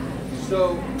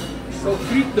 So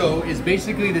sofrito is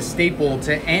basically the staple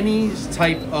to any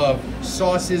type of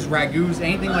sauces, ragus,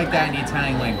 anything like that in the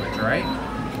Italian language, all right?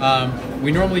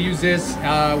 We normally use this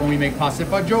when we make pasta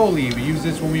fagioli. We use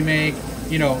this when we make,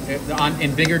 you know,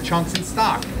 in bigger chunks in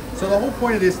stock. So the whole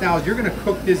point of this now is you're gonna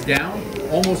cook this down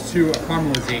almost to a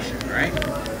caramelization, right?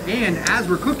 And as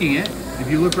we're cooking it, if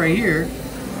you look right here,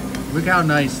 look how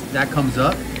nice that comes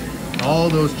up. All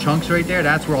those chunks right there,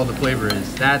 that's where all the flavor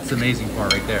is. That's the amazing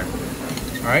part right there.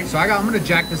 All right, so I'm gonna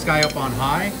jack this guy up on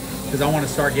high because I wanna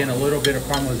start getting a little bit of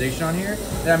caramelization on here.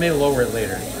 Then I may lower it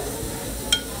later.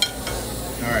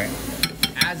 All right,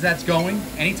 as that's going,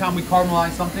 anytime we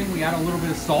caramelize something, we add a little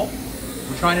bit of salt.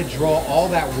 We're trying to draw all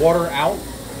that water out,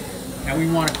 and we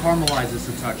want to caramelize this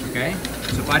a touch, okay?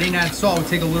 So if I didn't add salt, it would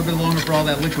take a little bit longer for all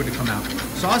that liquid to come out.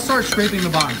 So I'll start scraping the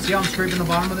bottom. See how I'm scraping the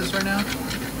bottom of this right now?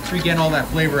 So we're getting all that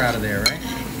flavor out of there, right?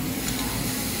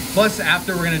 Plus,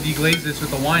 after we're gonna deglaze this with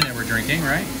the wine that we're drinking,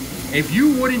 right? If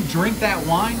you wouldn't drink that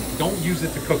wine, don't use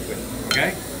it to cook with,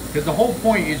 okay? Because the whole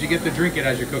point is you get to drink it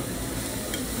as you're cooking.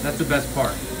 That's the best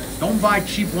part. Don't buy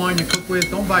cheap wine to cook with.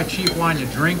 Don't buy cheap wine to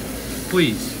drink.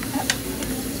 Please.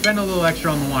 Spend a little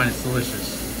extra on the wine, it's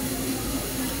delicious.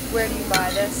 Where do you buy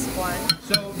this wine?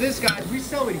 So this, guys, we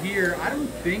sell it here. I don't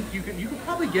think you could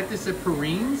probably get this at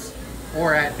Perrine's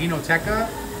or at Vinoteca.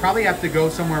 Probably have to go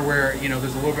somewhere where, you know,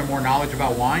 there's a little bit more knowledge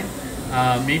about wine.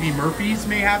 Maybe Murphy's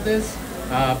may have this,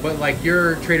 but like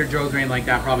your Trader Joe's or anything like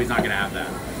that probably is not gonna have that.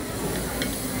 All right.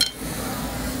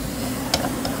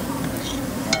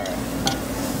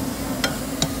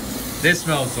 This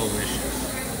smells delicious.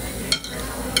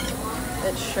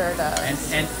 It sure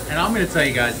does. And I'm gonna tell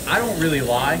you guys, I don't really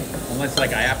lie unless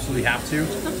like I absolutely have to.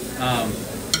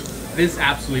 This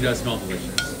absolutely does smell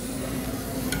delicious.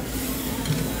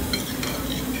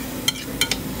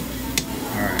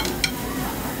 All right.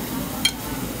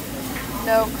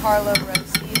 No Carlo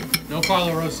Rossi. No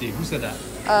Carlo Rossi. Who said that?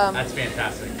 That's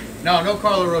fantastic. No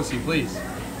Carlo Rossi, please.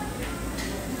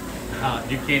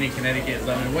 Duquesne, Connecticut is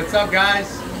Lemon. What's up,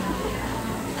 guys?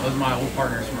 Those are my old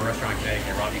partners from a restaurant in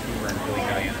Connecticut, Robbie Cooper and Billy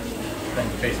Galliana from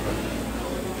Facebook.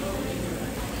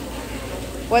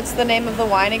 What's the name of the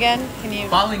wine again? Can you?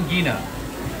 Falanghina.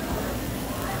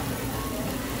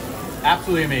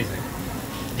 Absolutely amazing.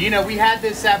 Dina, we had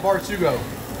this at Barsugo.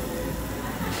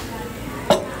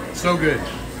 So good.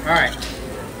 All right,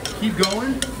 keep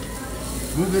going.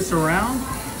 Move this around.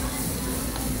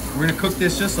 We're gonna cook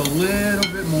this just a little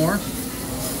bit more.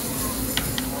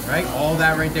 Right, all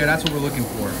that right there, that's what we're looking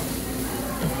for.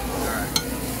 All right,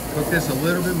 cook this a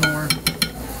little bit more.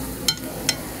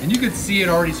 And you can see it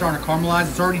already starting to caramelize.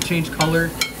 It's already changed color.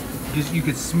 You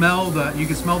could smell the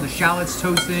shallots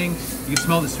toasting. You can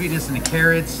smell the sweetness in the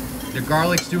carrots. The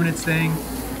garlic's doing its thing.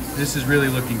 This is really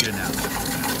looking good now.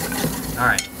 All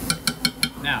right,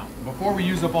 now, before we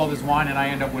use up all this wine and I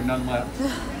end up with none left,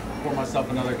 pour myself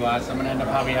another glass. I'm gonna end up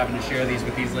probably having to share these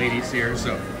with these ladies here,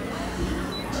 so.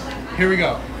 Here we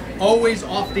go. Always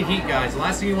off the heat, guys.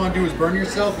 Last thing you want to do is burn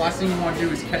yourself. Last thing you want to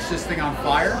do is catch this thing on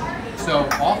fire. So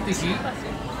off the heat,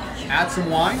 add some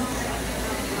wine.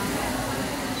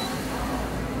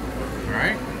 All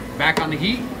right, back on the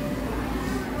heat.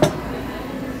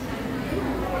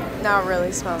 Now it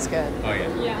really smells good. Oh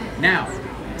yeah. Now,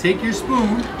 take your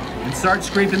spoon and start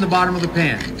scraping the bottom of the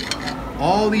pan.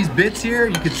 All these bits here,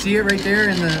 you can see it right there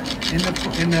in the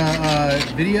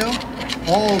video.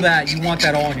 All that, you want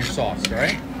that all in your sauce, all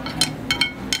right?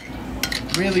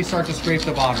 Really start to scrape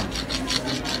the bottom.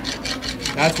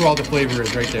 That's where all the flavor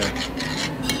is, right there.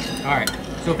 All right,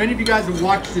 so if any of you guys have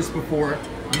watched this before,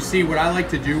 you see what I like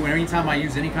to do anytime I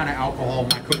use any kind of alcohol in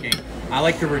my cooking, I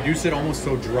like to reduce it almost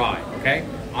so dry, okay?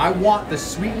 I want the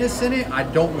sweetness in it. I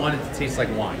don't want it to taste like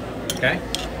wine, okay?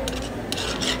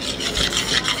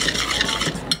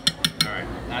 All right,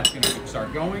 that's gonna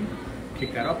start going.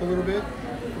 Kick that up a little bit.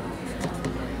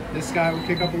 This guy will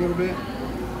kick up a little bit.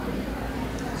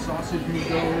 Sausage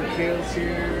move over, kales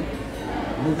here.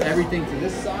 Move everything to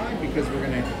this side because we're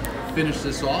gonna finish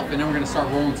this off and then we're gonna start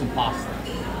rolling some pasta.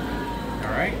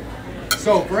 All right?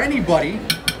 So for anybody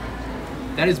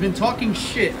that has been talking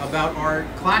shit about our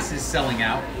classes selling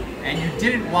out and you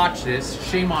didn't watch this,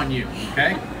 shame on you,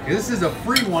 okay? Because this is a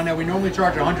free one that we normally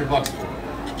charge $100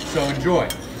 for. So enjoy,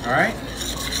 all right?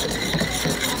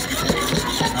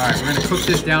 All right, we're gonna cook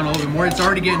this down a little bit more. It's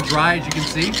already getting dry, as you can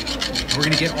see. We're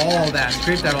gonna get all that,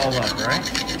 scrape that all up, all right?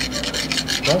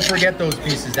 Don't forget those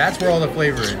pieces. That's where all the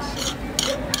flavor is.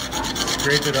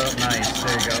 Scrape it up nice,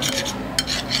 there you go.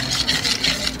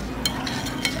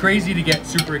 It's crazy to get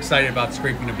super excited about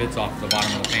scraping the bits off the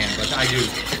bottom of the pan, but I do.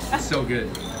 It's so good.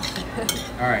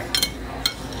 All right.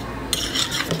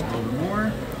 A little bit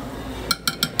more.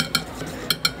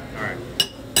 All right.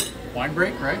 Wine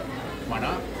break, right? Why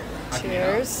not?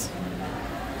 Cheers.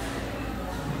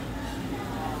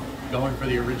 Going for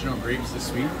the original grapes this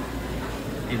sweet.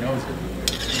 He knows it.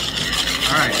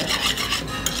 All right.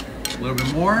 A little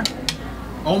bit more.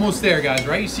 Almost there, guys,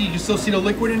 right? You still see the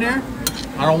liquid in there?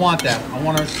 I don't want that. I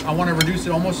want to reduce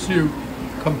it almost to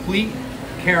complete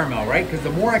caramel, right? Because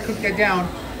the more I cook that down,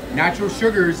 natural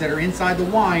sugars that are inside the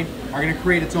wine are going to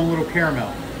create its own little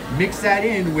caramel. Mix that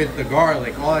in with the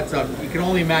garlic, all that stuff. You can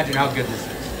only imagine how good this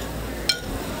is.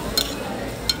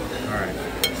 All right.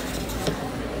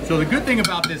 So the good thing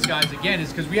about this, guys, again,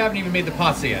 is because we haven't even made the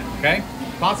pasta yet, okay?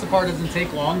 Pasta part doesn't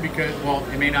take long because, well,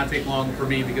 it may not take long for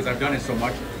me because I've done it so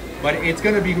much, but it's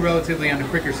going to be relatively on the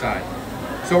quicker side.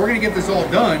 So we're going to get this all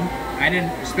done and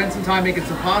then spend some time making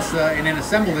some pasta and then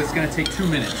assemble this. It's going to take 2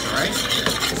 minutes, all right?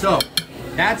 So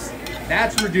that's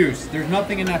reduced. There's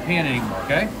nothing in that pan anymore,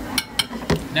 okay?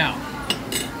 Now,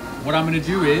 what I'm going to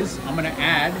do is I'm going to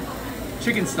add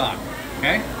chicken stock,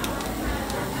 okay?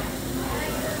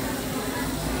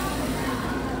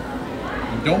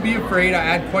 And don't be afraid, I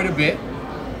add quite a bit.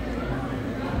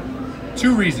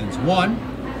 2 reasons. One,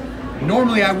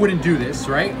 normally I wouldn't do this,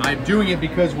 right? I'm doing it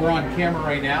because we're on camera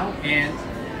right now, and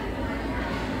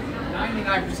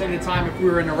 99% of the time if we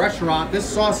were in a restaurant, this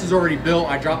sauce is already built,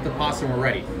 I dropped the pasta and we're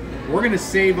ready. We're gonna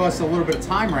save us a little bit of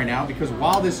time right now because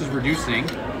while this is reducing,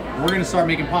 we're gonna start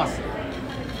making pasta,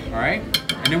 all right?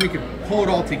 And then we can pull it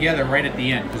all together right at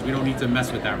the end because we don't need to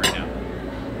mess with that right now.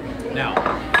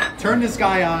 Now, turn this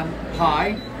guy on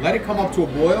high, let it come up to a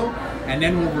boil, and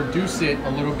then we'll reduce it a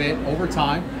little bit over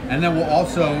time, and then we'll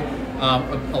also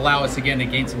allow us again to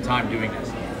gain some time doing this.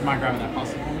 Do you mind grabbing that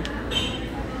pasta for me?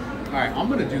 All right, I'm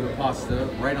gonna do the pasta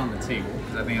right on the table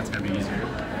because I think that's gonna be easier.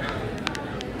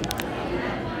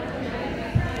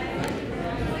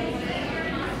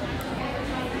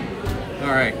 All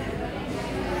right,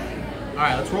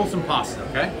 let's roll some pasta,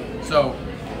 okay? So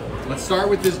let's start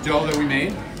with this dough that we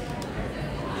made.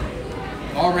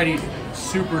 Already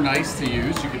super nice to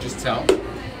use, you could just tell.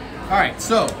 All right,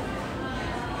 so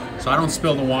I don't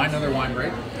spill the wine, another wine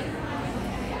break.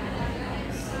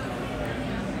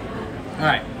 All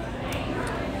right,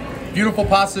 beautiful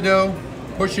pasta dough,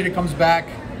 push it, it comes back.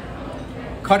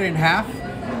 Cut it in half.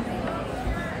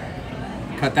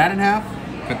 Cut that in half,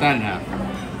 cut that in half.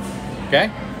 Okay,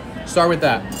 start with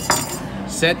that.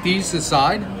 Set these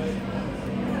aside.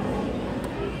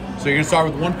 So you're gonna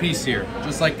start with one piece here,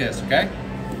 just like this, okay?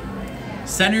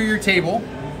 Center your table.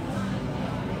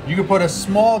 You can put a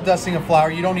small dusting of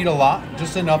flour. You don't need a lot,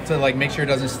 just enough to like make sure it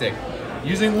doesn't stick.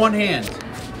 Using one hand,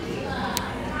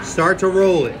 start to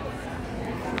roll it.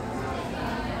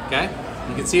 Okay,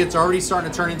 you can see it's already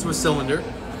starting to turn into a cylinder.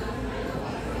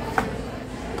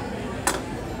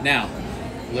 Now,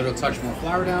 a little touch more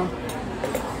flour down.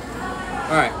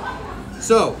 All right,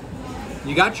 so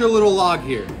you got your little log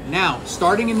here. Now,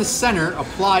 starting in the center,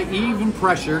 apply even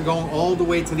pressure going all the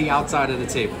way to the outside of the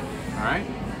table, all right?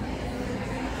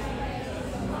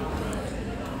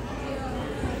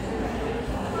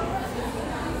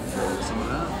 Some of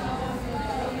that.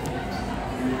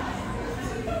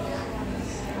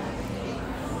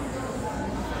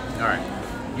 All right,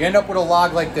 you end up with a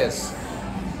log like this.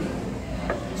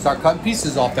 Start cutting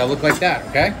pieces off that look like that,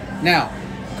 okay? Now,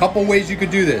 a couple ways you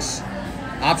could do this.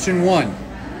 Option 1,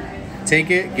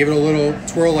 take it, give it a little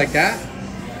twirl like that.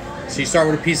 So you start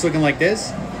with a piece looking like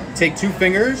this. Take 2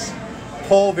 fingers,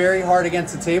 pull very hard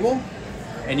against the table,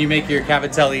 and you make your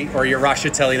cavatelli or your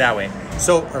raschiatelli that way.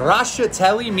 So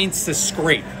raschiatelli means to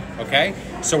scrape, okay?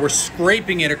 So we're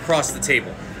scraping it across the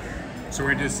table. So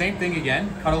we're gonna do the same thing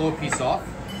again, cut a little piece off,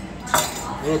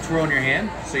 a little twirl in your hand,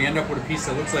 so you end up with a piece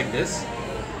that looks like this,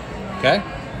 okay?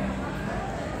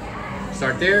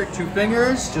 Start there, 2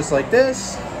 fingers, just like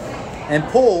this, and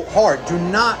pull hard. Do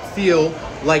not feel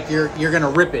like you're gonna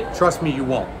rip it. Trust me, you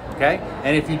won't, okay?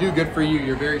 And if you do, good for you.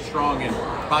 You're very strong and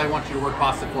probably want you to work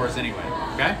pasta for us anyway,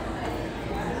 okay?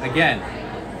 Again,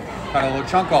 cut a little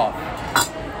chunk off.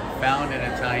 Found an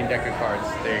Italian deck of cards.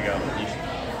 There you go.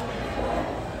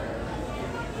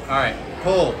 All right,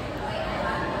 pull.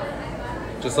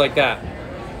 Just like that.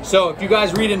 So if you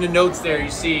guys read in the notes there,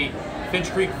 you see Finch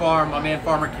Creek Farm, my man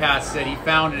Farmer Cass said he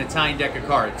found an Italian deck of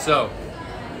cards. So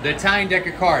the Italian deck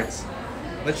of cards.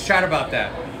 Let's chat about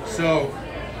that. So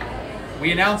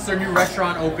we announced our new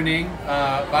restaurant opening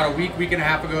about a week and a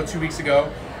half ago, 2 weeks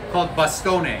ago, called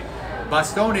Bastone.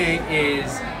 Bastone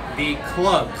is the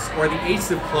clubs, or the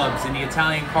ace of clubs in the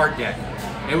Italian card deck.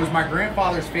 It was my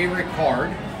grandfather's favorite card,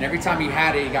 and every time he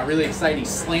had it, he got really excited, he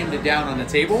slammed it down on the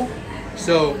table.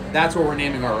 So that's what we're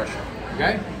naming our restaurant,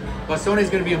 okay? Bastone is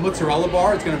gonna be a mozzarella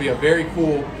bar. It's gonna be a very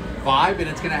cool vibe, and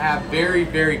it's gonna have very,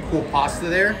 very cool pasta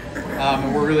there,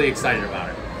 and we're really excited about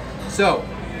it. So,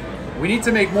 we need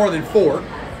to make more than 4,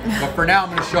 but for now I'm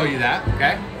gonna show you that,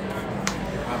 okay?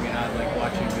 You're probably not like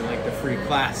watching me like the free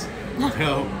class.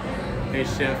 So, hey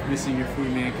chef, missing your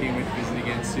food, man, can't wait to visit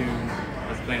again soon.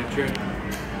 Let's plan a trip.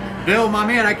 Bill, my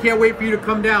man, I can't wait for you to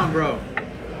come down, bro.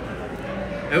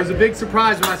 It was a big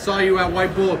surprise when I saw you at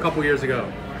White Bull a couple years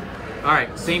ago. All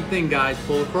right, same thing, guys,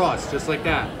 pull across, just like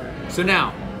that. So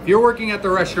now, if you're working at the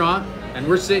restaurant and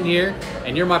we're sitting here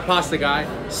and you're my pasta guy,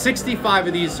 65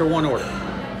 of these are one order,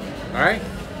 all right?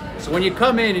 So when you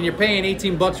come in and you're paying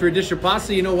 18 bucks for a dish of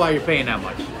pasta, you know why you're paying that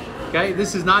much, okay?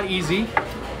 This is not easy.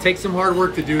 It takes some hard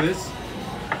work to do this,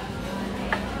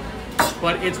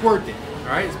 but it's worth it,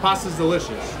 all right? This pasta's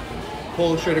delicious.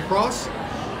 Pull straight across.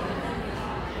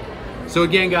 So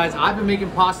again, guys, I've been making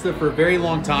pasta for a very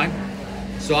long time.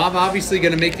 So I'm obviously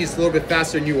gonna make these a little bit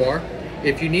faster than you are.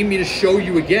 If you need me to show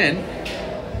you again,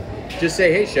 just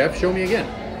say, hey chef, show me again.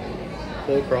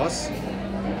 Pull across.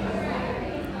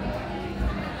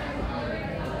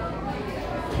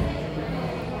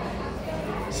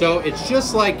 So it's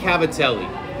just like cavatelli,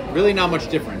 really not much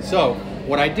different. So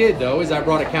what I did though is I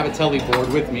brought a cavatelli board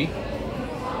with me.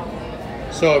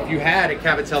 So if you had a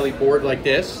cavatelli board like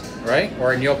this, right,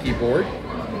 or a gnocchi board,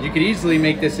 you could easily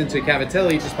make this into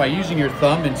cavatelli just by using your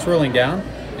thumb and swirling down,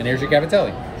 and there's your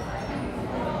cavatelli.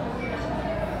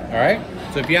 All right,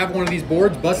 so if you have one of these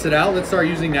boards, bust it out. Let's start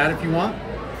using that if you want.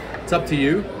 It's up to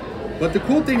you. But the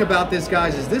cool thing about this,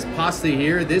 guys, is this pasta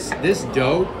here, this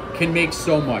dough can make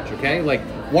so much, okay? Like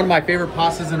one of my favorite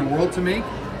pastas in the world to make,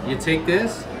 you take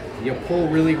this, you pull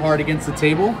really hard against the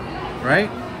table, right?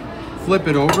 Flip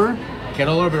it over, get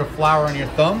a little bit of flour on your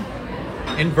thumb,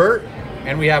 invert,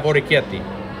 and we have orecchietti.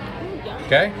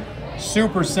 Okay,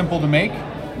 super simple to make,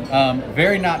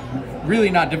 really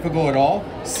not difficult at all.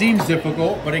 Seems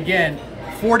difficult, but again,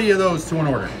 40 of those to an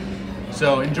order.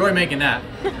 So enjoy making that.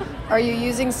 Are you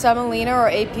using semolina or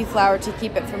AP flour to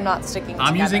keep it from not sticking together?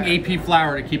 I'm using AP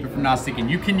flour to keep it from not sticking.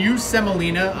 You can use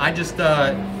semolina. I just,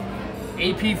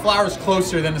 AP flour is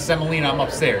closer than the semolina. I'm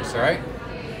upstairs, all right?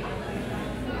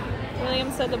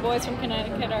 William said the boys from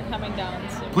Connecticut are coming down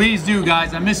soon. Please do,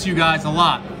 guys. I miss you guys a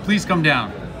lot. Please come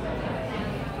down.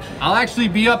 I'll actually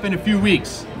be up in a few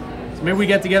weeks. So maybe we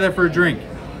get together for a drink.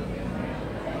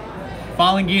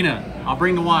 Falanghina. I'll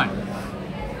bring the wine.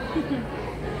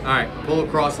 All right, pull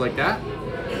across like that.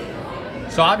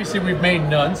 So obviously we've made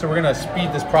none, so we're gonna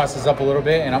speed this process up a little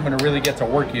bit, and I'm gonna really get to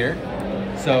work here.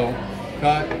 So,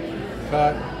 cut,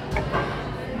 cut.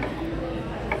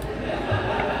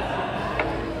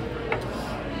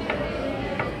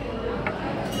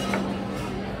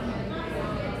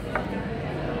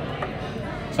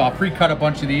 So I'll pre-cut a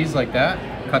bunch of these like that.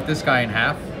 Cut this guy in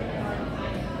half.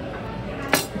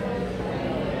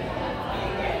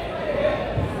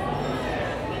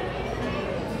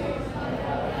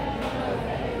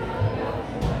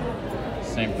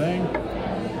 Same thing.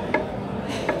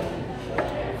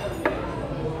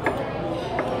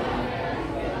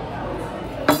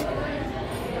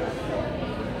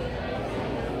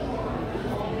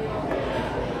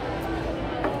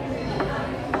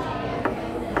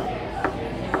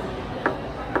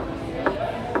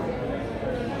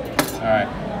 All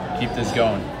right, keep this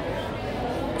going.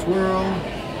 Twirl,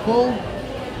 pull.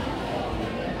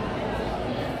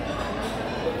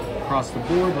 Across the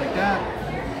board like that,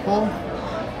 pull.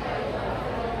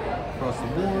 Across the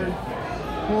board,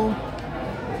 pull.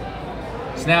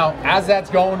 So now, as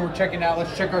that's going, we're checking out,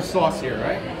 let's check our sauce here,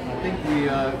 right? I think we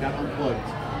got unplugged.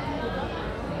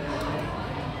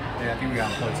 Yeah, I think we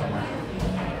got unplugged somewhere.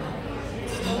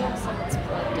 Still looks like it's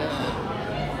plugged in.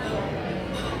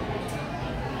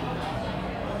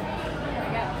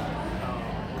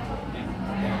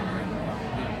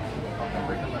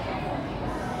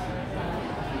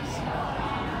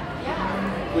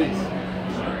 Please.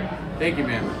 Thank you,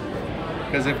 ma'am.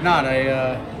 Because if not,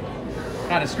 I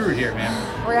kind of screwed here,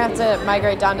 ma'am. We're gonna have to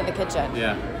migrate down to the kitchen.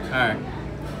 Yeah. All right.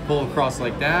 Pull across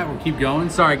like that. We'll keep going.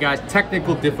 Sorry, guys.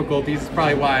 Technical difficulties. It's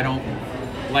probably why I don't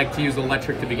like to use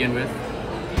electric to begin with.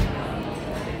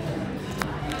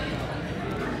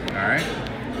 All right.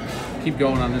 Keep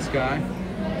going on this guy.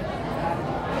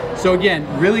 So again,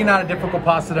 really not a difficult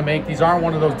pasta to make. These aren't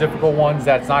one of those difficult ones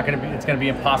that's not gonna be, it's gonna be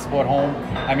impossible at home.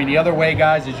 I mean, the other way,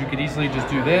 guys, is you could easily just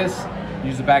do this,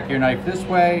 use the back of your knife this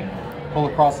way, pull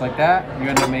across like that. You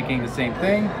end up making the same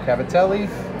thing, cavatelli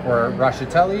or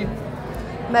raschiatelli.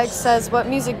 Meg says, what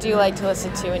music do you like to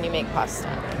listen to when you make pasta?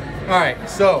 All right,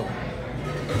 so,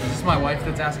 is this my wife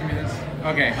that's asking me this?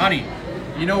 Okay, honey,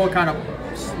 you know what kind of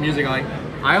music I like?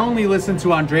 I only listen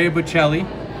to Andrea Bocelli,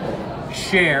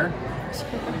 Cher,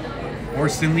 or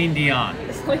Celine Dion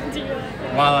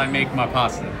while I make my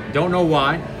pasta. Don't know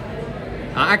why.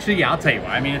 Actually, yeah, I'll tell you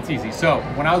why. I mean, it's easy. So,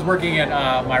 when I was working at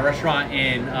my restaurant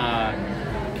in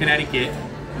Connecticut,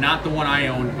 not the one I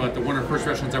owned, but one of the first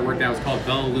restaurants I worked at was called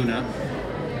Bella Luna.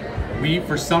 We,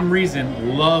 for some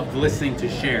reason, loved listening to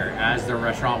Cher as the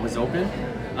restaurant was open.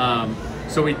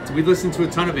 So we listened to a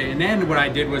ton of it. And then what I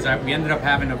did was we ended up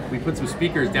we put some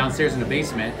speakers downstairs in the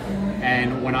basement.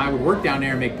 And when I would work down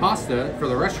there and make pasta for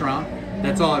the restaurant,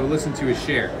 that's all I would listen to is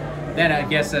Cher. Then I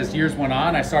guess as years went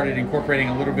on, I started incorporating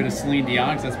a little bit of Celine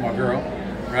Dion, because that's my girl,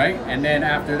 right? And then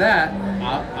after that,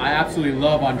 I absolutely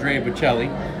love Andrea Bocelli.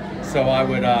 So I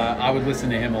would listen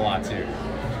to him a lot too.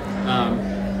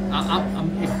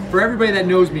 I'm, for everybody that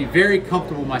knows me, very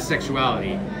comfortable with my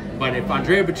sexuality. But if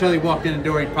Andrea Bocelli walked in the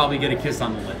door, he'd probably get a kiss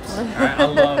on the lips. All right? I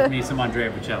love me some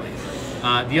Andrea Bocelli.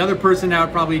 The other person that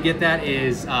would probably get that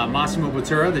is Massimo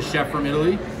Bottura, the chef from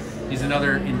Italy. He's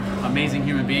another amazing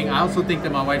human being. I also think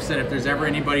that my wife said if there's ever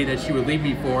anybody that she would leave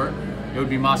me for, it would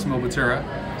be Massimo Bottura.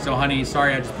 So honey,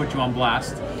 sorry I just put you on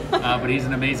blast. But he's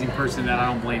an amazing person and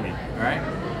I don't blame you. All right?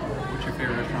 What's your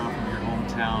favorite restaurant from your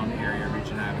hometown area,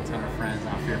 region? I have a ton of friends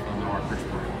out here from North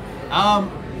Bridgeport.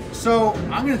 So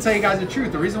I'm gonna tell you guys the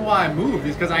truth. The reason why I moved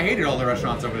is because I hated all the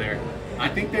restaurants over there. I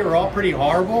think they were all pretty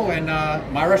horrible, and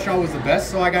my restaurant was the best,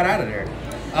 so I got out of there.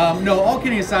 No, all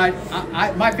kidding aside,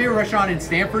 my favorite restaurant in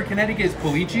Stamford, Connecticut is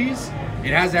Polici's.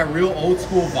 It has that real old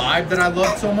school vibe that I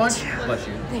love so much. Bless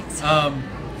you. Thanks.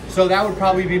 So that would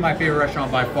probably be my favorite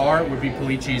restaurant by far, would be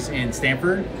Polici's in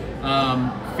Stamford.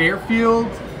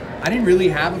 Fairfield, I didn't really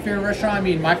have a favorite restaurant. I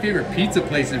mean, my favorite pizza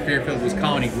place in Fairfield was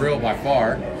Colony Grill by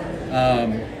far.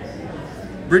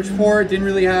 Bridgeport wasn't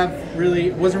really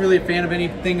a fan of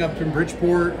anything up in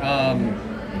Bridgeport.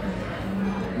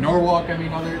 Norwalk, I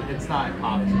mean, it's not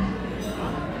popped.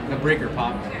 The breaker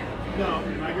popped. No,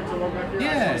 can I get to walk back here?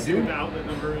 Yeah, dude. The outlet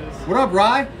number is. What up,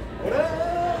 Rye? What up?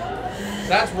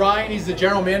 That's Ryan, he's the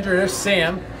general manager. There's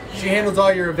Sam. She handles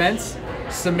all your events.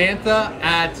 Samantha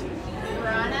at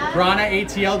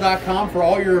BranaATL.com for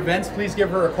all your events. Please give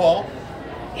her a call.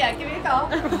 Yeah, give me a call.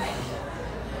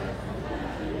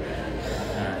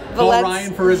 Call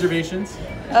Ryan for reservations.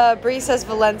 Bree says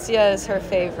Valencia is her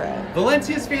favorite.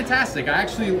 Valencia is fantastic. I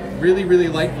actually really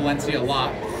like Valencia a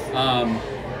lot.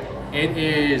 It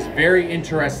is very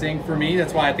interesting for me.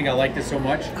 That's why I think I like this so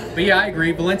much. But yeah, I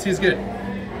agree. Valencia is good.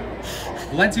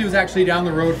 Valencia was actually down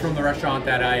the road from the restaurant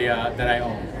that I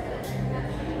own.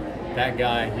 That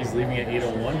guy, he's leaving at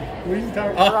 8:01. What are you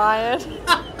talking about? Ryan.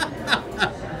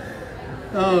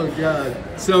 Oh God.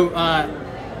 So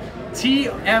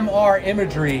TMR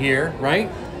Imagery here, right?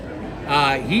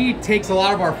 He takes a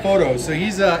lot of our photos. So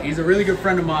he's a really good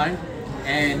friend of mine,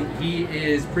 and he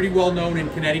is pretty well known in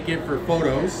Connecticut for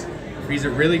photos. He's a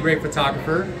really great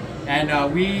photographer,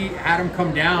 and we had him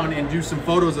come down and do some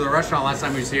photos of the restaurant last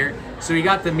time he was here. So he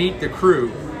got to meet the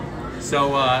crew.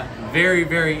 So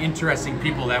very interesting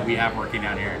people that we have working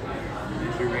out here.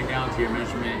 Right down to your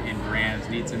measurement in grams.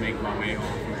 Need to make my way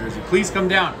home from Jersey. Please come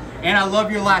down. And I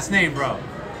love your last name, bro.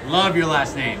 Love your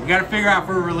last name. We got to figure out if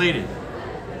we're related.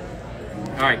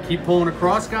 All right, keep pulling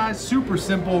across, guys. Super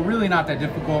simple, really not that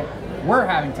difficult. We're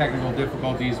having technical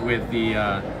difficulties with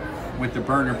the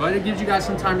burner, but it gives you guys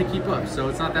some time to keep up, so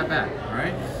it's not that bad. All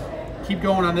right, keep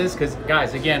going on this, because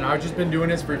guys, again, I've just been doing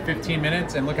this for 15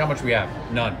 minutes, and look how much we have.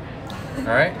 None. All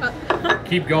right,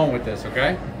 keep going with this,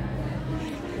 okay?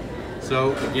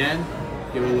 So again,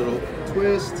 give it a little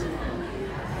twist,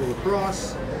 pull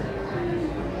across,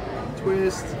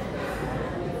 twist,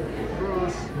 pull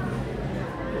across,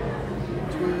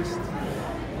 twist,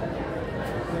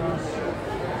 across.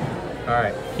 All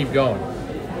right, keep going.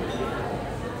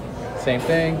 Same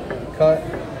thing, cut.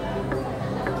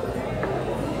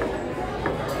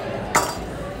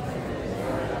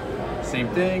 Same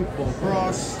thing, pull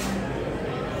across.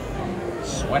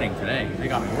 Sweating today, they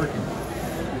got me working.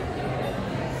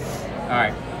 All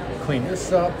right, clean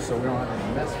this up so we don't have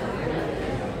any mess from here.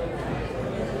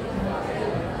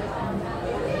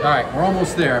 All right, we're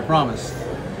almost there, I promise.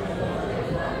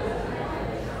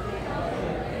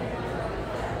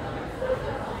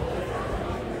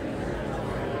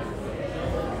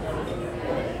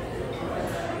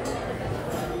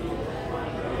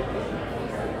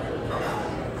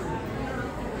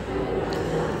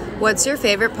 What's your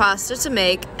favorite pasta to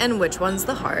make and which one's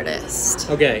the hardest?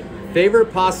 Okay,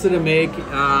 favorite pasta to make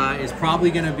is probably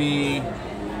gonna be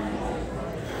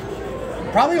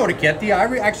orecchietti.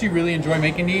 I actually really enjoy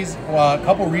making these. A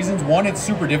couple reasons. One, it's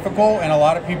super difficult and a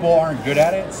lot of people aren't good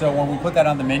at it. So when we put that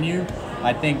on the menu,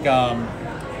 I think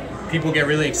people get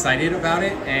really excited about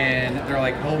it and they're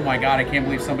like, oh my God, I can't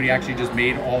believe somebody actually just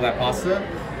made all that pasta.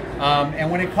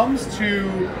 And when it comes to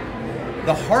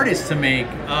the hardest to make,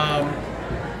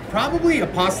 probably a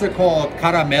pasta called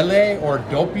caramelle or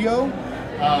doppio.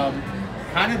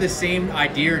 Kind of the same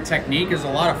idea or technique. There's a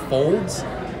lot of folds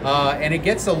and it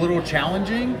gets a little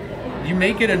challenging. You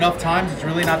make it enough times, it's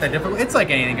really not that difficult. It's like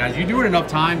anything, guys. You do it enough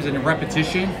times and in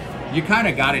repetition, you kind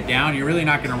of got it down. You're really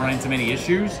not going to run into many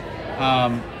issues.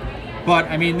 But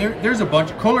I mean, there's a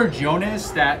bunch.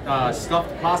 Colorgiones, that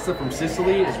stuffed pasta from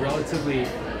Sicily, is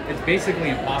it's basically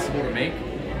impossible to make.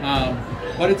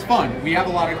 But it's fun. We have a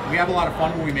lot of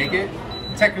fun when we make it.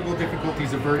 Technical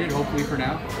difficulties averted, hopefully for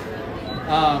now.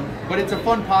 But it's a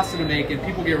fun pasta to make, and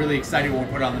people get really excited when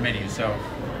we put it on the menu. So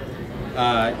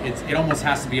it almost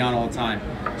has to be on all the time.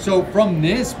 So from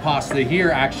this pasta here,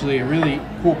 actually, a really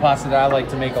cool pasta that I like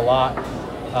to make a lot,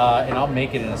 and I'll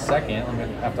make it in a second.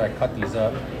 After I cut these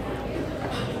up.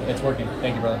 It's working.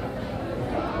 Thank you, brother.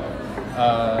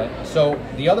 So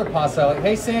the other pasta I like.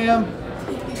 Hey, Sam.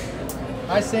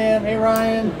 Hi, Sam. Hey,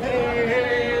 Ryan.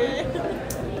 Hey.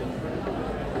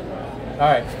 All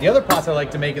right. The other pasta I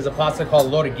like to make is a pasta called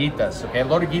loriguitas. Okay,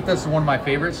 loriguitas is one of my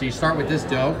favorites. So you start with this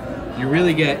dough. You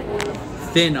really get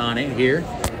thin on it here.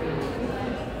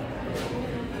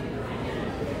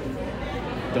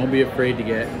 Don't be afraid to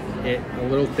get it a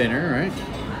little thinner, right?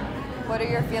 What are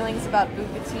your feelings about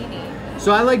bucatini?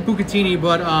 So I like bucatini,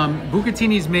 but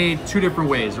bucatini is made two different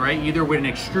ways, right? Either with an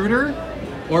extruder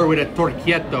or with a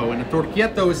torchietto. And a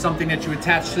torchietto is something that you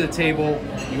attach to the table,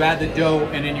 you add the dough,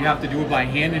 and then you have to do it by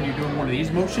hand, and you're doing one of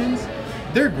these motions.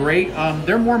 They're great.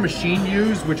 They're more machine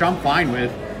used, which I'm fine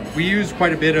with. We use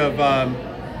quite a bit of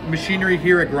machinery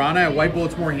here at Grana. At White Bull,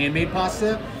 it's more handmade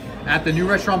pasta. At the new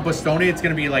restaurant Bastone, it's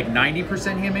gonna be like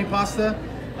 90% handmade pasta.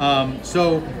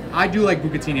 So I do like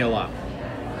bucatini a lot.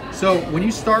 So when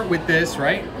you start with this,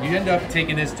 right, you end up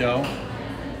taking this dough,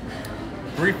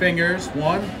 3 fingers,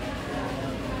 1,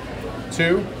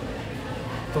 2,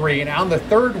 3, and on the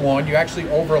third one, you actually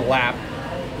overlap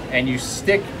and you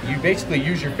basically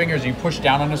use your fingers and you push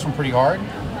down on this one pretty hard.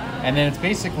 And then it's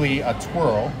basically a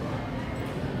twirl.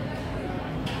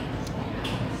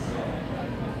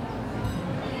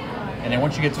 And then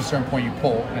once you get to a certain point, you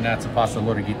pull, and that's a pasta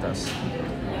loriguitas.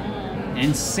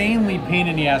 Insanely pain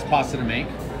in the ass pasta to make,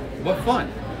 but fun.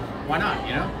 Why not,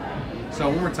 you know? So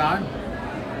one more time.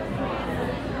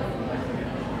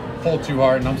 Pull too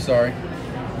hard, and I'm sorry.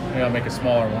 Maybe I'll make a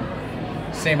smaller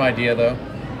one. Same idea though.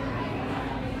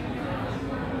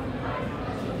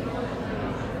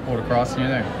 Pull it across, and you're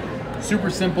there. Super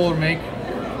simple to make,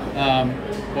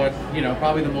 but you know,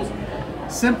 probably the most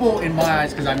simple in my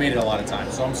eyes because I made it a lot of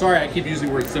times. So I'm sorry I keep using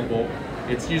the word simple.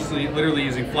 It's usually literally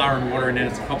using flour and water, and then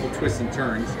it's a couple twists and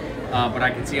turns. But I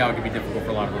can see how it can be difficult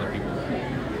for a lot of other people.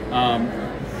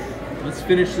 Let's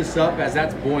finish this up as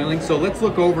that's boiling. So let's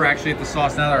look over actually at the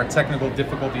sauce now that our technical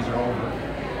difficulties are over.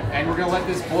 And we're gonna let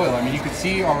this boil. I mean, you can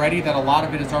see already that a lot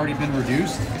of it has already been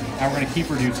reduced, and we're gonna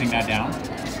keep reducing that down.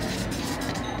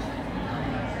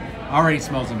 Already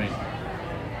smells amazing.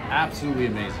 Absolutely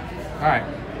amazing. All right.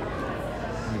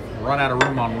 We've run out of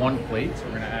room on one plate, so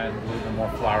we're gonna add a little bit more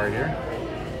flour here.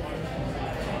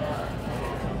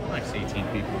 Likes 18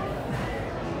 people.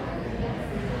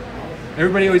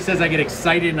 Everybody always says I get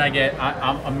excited and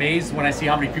I'm amazed when I see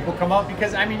how many people come up,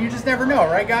 because I mean, you just never know,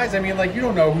 right, guys? I mean, like, you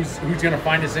don't know who's gonna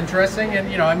find this interesting, and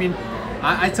you know, I mean,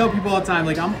 I tell people all the time,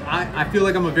 like, I feel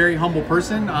like I'm a very humble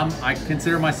person. I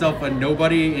consider myself a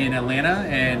nobody in Atlanta,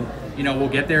 and you know, we'll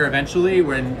get there eventually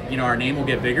when, you know, our name will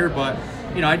get bigger. But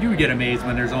you know, I do get amazed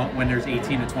when there's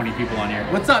 18 to 20 people on here.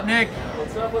 What's up, Nick?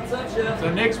 What's up, Chef? So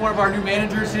Nick's one of our new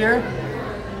managers here,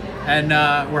 and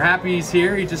we're happy he's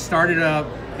here. He just started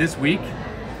this week.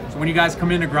 So when you guys come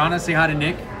into Grana, say hi to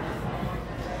Nick.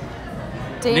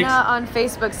 Dana on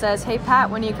Facebook says, "Hey Pat,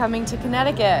 when are you coming to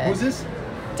Connecticut?" Who's this?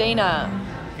 Dana.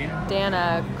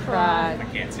 Dana cried. I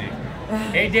can't see.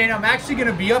 Hey Dana, I'm actually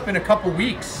gonna be up in a couple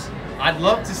weeks. I'd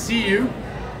love to see you.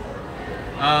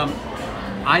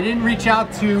 I didn't reach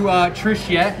out to Trish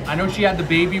yet. I know she had the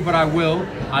baby, but I will.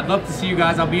 I'd love to see you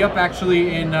guys. I'll be up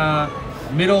actually in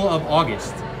middle of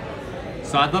August.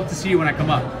 So I'd love to see you when I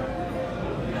come up.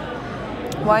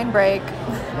 Wine break.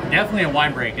 Definitely a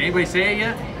wine break. Did anybody say it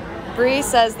yet? Bree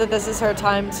says that this is her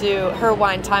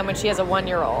wine time when she has a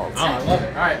 1-year-old. Oh, I love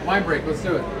it. All right, wine break. Let's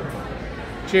do it.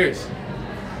 Cheers.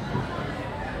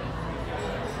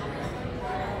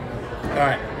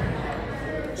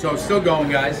 right. So still going,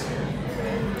 guys.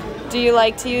 Do you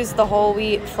like to use the whole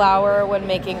wheat flour when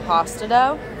making pasta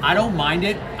dough? I don't mind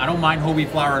it. I don't mind whole wheat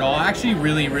flour at all. I actually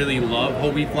really, really love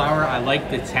whole wheat flour. I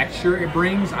like the texture it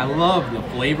brings. I love the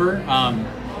flavor.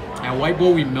 At White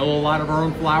Bowl, we mill a lot of our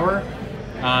own flour,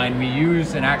 and we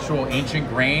use an actual ancient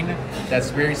grain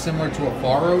that's very similar to a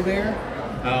farro there.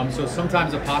 So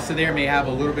sometimes a pasta there may have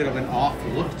a little bit of an off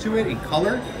look to it in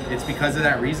color. It's because of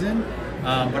that reason.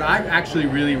 But I actually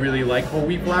really, really like whole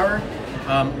wheat flour.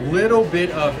 Little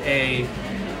bit of a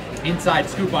inside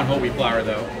scoop on whole wheat flour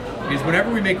though, is whenever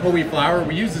we make whole wheat flour,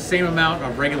 we use the same amount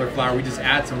of regular flour, we just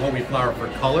add some whole wheat flour for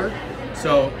color.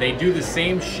 So they do the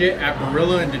same shit at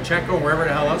Barilla and DeCecco, wherever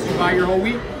the hell else you buy your whole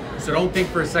wheat. So don't think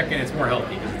for a second it's more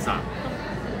healthy, because it's not.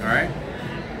 All right?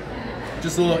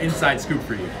 Just a little inside scoop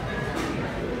for you.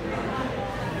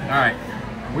 All right,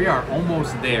 we are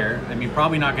almost there. I mean,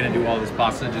 probably not gonna do all this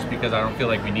pasta just because I don't feel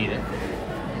like we need it.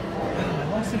 I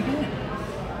lost it again.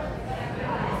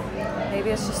 Maybe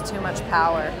it's just too much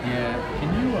power. Yeah, can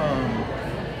you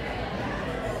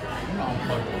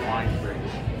unplug the wine fridge?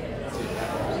 Let's see if that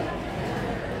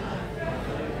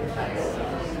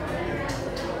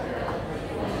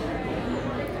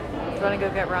Do you want to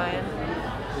go get Ryan?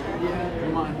 works. Yeah,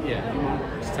 come on. Yeah, come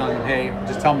on. Just tell him, hey,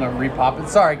 just tell him to repop it.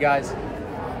 Sorry, guys.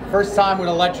 First time with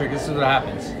electric, this is what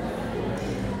happens.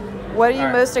 What are you All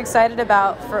right. most excited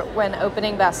about for when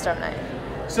opening Besto Night?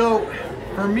 So,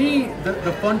 for me,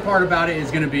 the fun part about it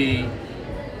is going to be,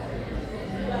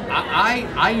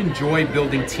 I enjoy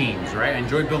building teams, right? I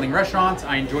enjoy building restaurants.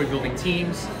 I enjoy building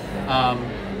teams.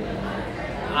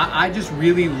 I just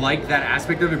really like that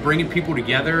aspect of it, bringing people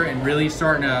together and really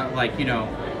starting to, like, you know,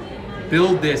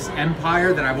 build this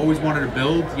empire that I've always wanted to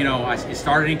build. You know, I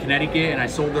started in Connecticut and I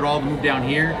sold it all to move down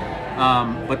here.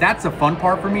 But that's the fun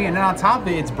part for me. And then on top of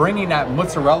it, it's bringing that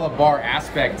mozzarella bar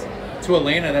aspect to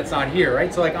Atlanta that's not here,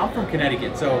 right? So like, I'm from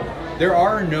Connecticut, so there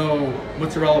are no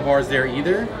mozzarella bars there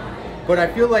either. But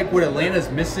I feel like what Atlanta's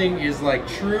missing is like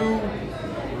true,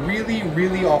 really,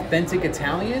 really authentic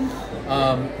Italian.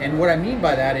 And what I mean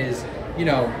by that is, you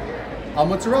know, a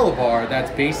mozzarella bar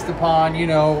that's based upon, you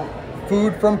know,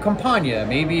 food from Campania.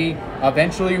 Maybe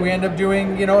eventually we end up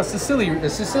doing, you know, a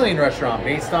Sicilian restaurant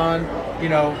based on, you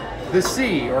know, the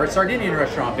sea, or a Sardinian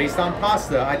restaurant based on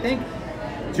pasta. I think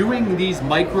doing these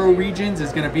micro regions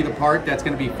is going to be the part that's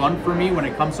going to be fun for me when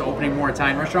it comes to opening more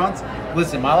Italian restaurants.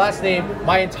 Listen,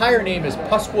 my entire name is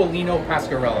Pasqualino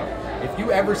Pascarella. If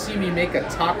you ever see me make a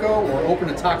taco or open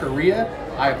a taqueria,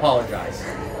 I apologize,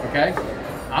 okay?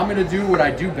 I'm going to do what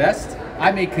I do best.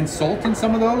 I may consult in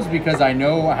some of those because I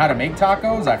know how to make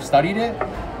tacos, I've studied it,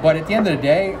 but at the end of the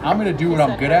day, I'm going to do what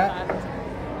I'm good at,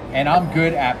 and I'm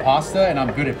good at pasta and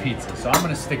I'm good at pizza, so I'm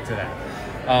going to stick to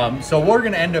that. So we're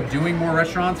going to end up doing more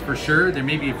restaurants for sure. There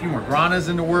may be a few more granas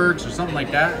in the works or something like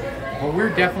that, but we're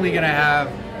definitely going to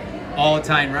have all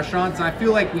Italian restaurants. And I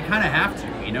feel like we kind of have to,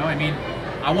 you know, I mean,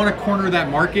 I want to corner that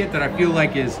market that I feel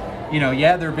like is, you know,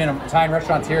 yeah, there have been Italian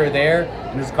restaurants here or there,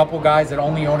 and there's a couple guys that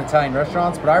only own Italian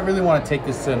restaurants, but I really want to take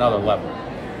this to another level.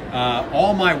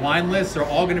 All my wine lists are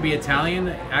all going to be Italian.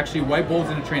 Actually, White Bowl's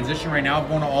in a transition right now of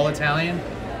going to all Italian.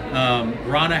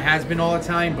 Grana has been all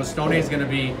Italian. Bastone is going to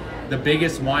be the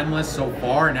biggest wine list so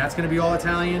far, and that's going to be all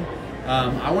Italian.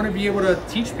 I want to be able to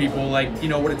teach people, like, you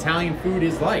know, what Italian food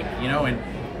is like, you know,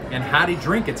 and how to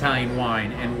drink Italian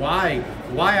wine, and why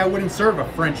I wouldn't serve a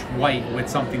French white with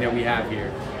something that we have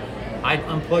here. I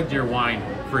unplugged your wine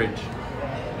fridge.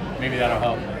 Maybe that'll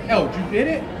help. Oh, did you hit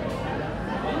it?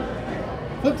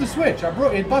 Flip the switch.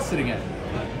 It busted again.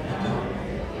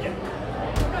 Yeah.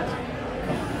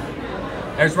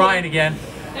 There's Ryan again.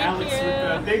 Alex with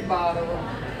the big bottle. What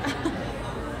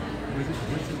does it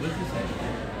say?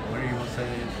 What do you want to say?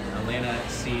 Atlanta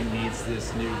scene needs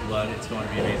this new blood. It's going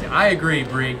to be amazing. I agree,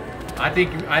 Bree. I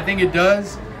think it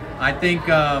does. I think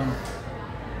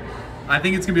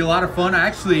it's gonna be a lot of fun. I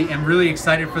actually am really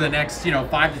excited for the next, you know,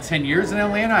 5 to 10 years in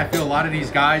Atlanta. I feel a lot of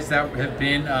these guys that have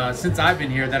been since I've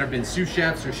been here, that have been sous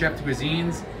chefs or chef de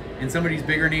cuisines in some of these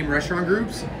bigger name restaurant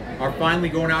groups, are finally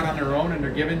going out on their own and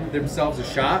they're giving themselves a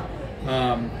shot.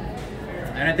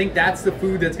 And I think that's the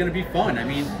food that's gonna be fun. I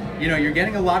mean, you know, you're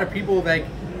getting a lot of people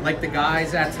like the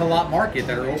guys at Talat Market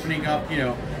that are opening up, you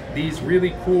know, these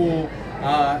really cool.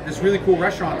 This really cool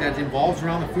restaurant that involves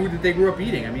around the food that they grew up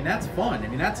eating. I mean, that's fun. I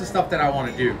mean, that's the stuff that I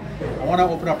want to do. I want to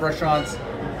open up restaurants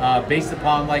based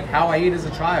upon like how I ate as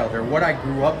a child, or what I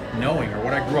grew up knowing, or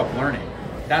what I grew up learning.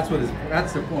 That's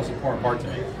the most important part to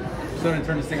me. So I'm gonna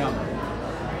turn this thing on.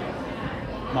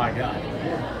 My God,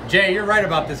 Jay, you're right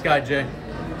about this guy, Jay.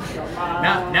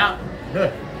 Now,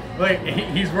 look,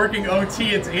 he's working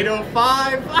OT. It's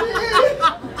 8:05.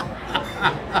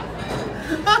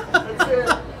 That's it.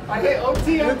 I hit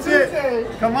OT on That's Tuesday.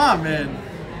 it. Come on, man.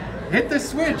 Hit the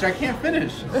switch. I can't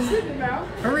finish. Sitting now.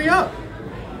 Hurry up.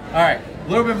 All right, a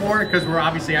little bit more because we're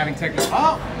obviously having technical.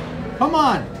 Oh, come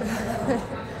on.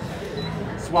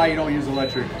 That's why you don't use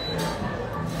electric.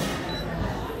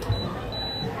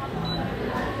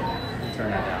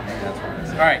 Turn that down. Maybe that's what it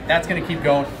is. All right, that's gonna keep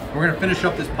going. We're gonna finish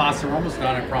up this pasta. We're almost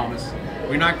done, I promise.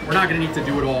 We're not gonna need to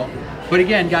do it all. But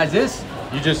again, guys, this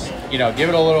you just give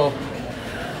it a little,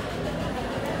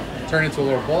 turn it into a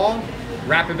little ball,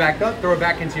 wrap it back up, throw it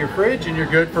back into your fridge, and you're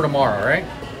good for tomorrow, right?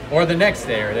 Or the next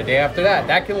day or the day after that.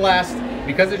 That can last,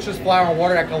 because it's just flour and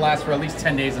water, that can last for at least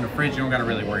 10 days in the fridge. You don't gotta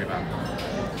really worry about it.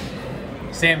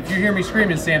 Sam, if you hear me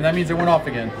screaming, Sam, that means it went off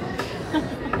again.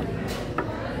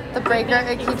 The breaker,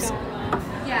 it keeps.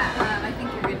 Yeah, I think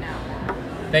you're good now.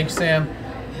 Thanks, Sam.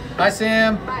 Bye,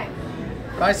 Sam. Bye.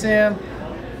 Bye, Sam.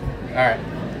 All right,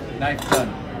 knife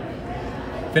done.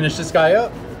 Finish this guy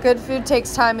up. Good food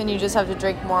takes time, and you just have to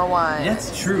drink more wine.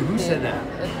 That's true. Who said that?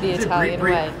 The Is it Italian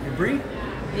Brie? way. Brie?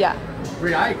 Yeah.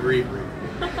 Brie, I agree, Brie.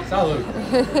 Salud.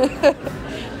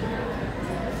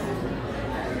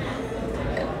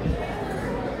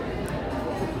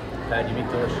 Pat, you make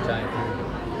delicious Italian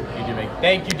food. You do make.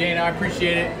 Thank you, Dana. I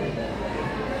appreciate it.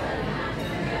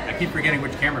 I keep forgetting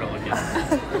which camera to look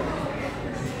at.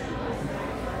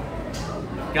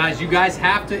 Guys, you guys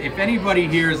have to, if anybody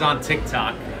here is on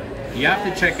TikTok, you have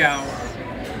to check out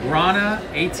Grana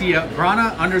ATL,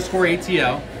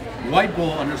 Grana_ATL, White Bull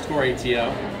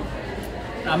 _ATL.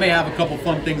 I may have a couple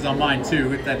fun things on mine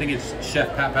too. I think it's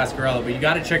Chef Pat Pascarella, but you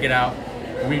got to check it out.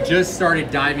 We just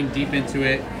started diving deep into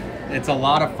it. It's a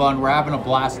lot of fun. We're having a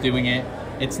blast doing it.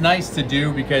 It's nice to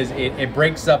do because it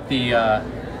breaks up the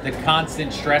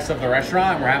constant stress of the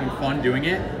restaurant. We're having fun doing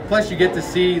it. Plus, you get to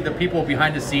see the people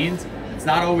behind the scenes. It's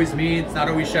not always me. It's not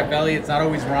always Chef Ellie. It's not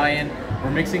always Ryan.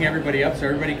 We're mixing everybody up so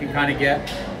everybody can kind of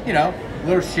get, a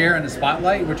little share in the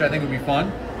spotlight, which I think would be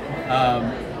fun.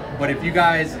 But if you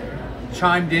guys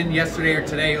chimed in yesterday or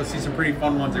today, you'll see some pretty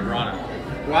fun ones at Grana.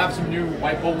 We'll have some new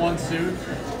White Bull ones soon.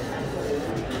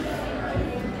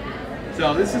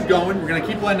 So this is going. We're gonna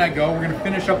keep letting that go. We're gonna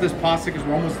finish up this pasta because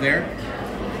we're almost there.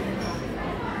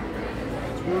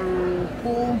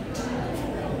 Cool.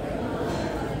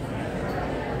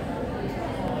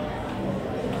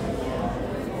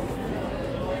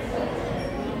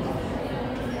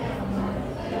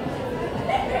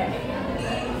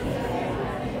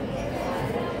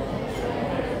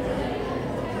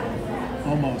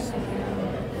 Almost.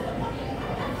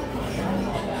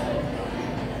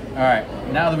 All right,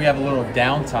 now that we have a little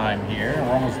downtime here,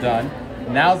 we're almost done.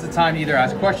 Now's the time to either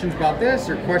ask questions about this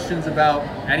or questions about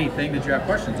anything that you have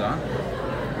questions on.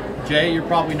 Jay, you're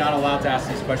probably not allowed to ask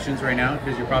these questions right now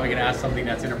because you're probably gonna ask something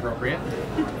that's inappropriate.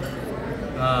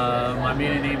 My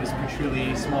maiden name is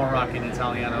Patchouli, small rock in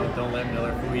Italiano, don't let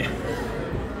Miller fool you.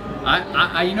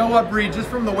 You know what, Bree, just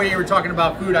from the way you were talking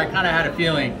about food, I kind of had a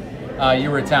feeling you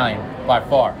were Italian, by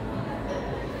far.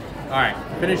 All right,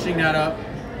 finishing that up.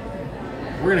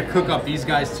 We're gonna cook up these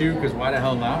guys too, because why the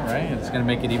hell not, right? It's gonna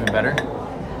make it even better.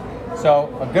 So,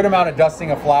 a good amount of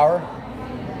dusting of flour.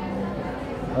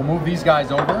 We'll move these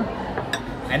guys over,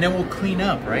 and then we'll clean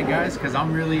up, right, guys? Because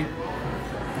I'm really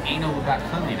anal about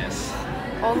cleanliness.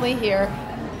 Only here.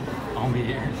 Only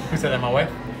here. Who said that, my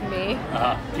wife? Me.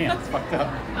 Damn, it's fucked up.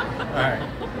 All right.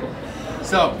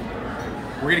 So,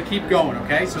 we're gonna keep going,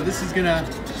 okay? So this is gonna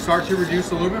start to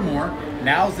reduce a little bit more.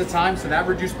 Now's the time, so that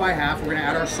reduced by half. We're gonna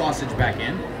add our sausage back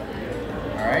in.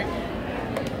 All right.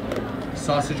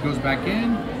 Sausage goes back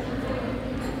in.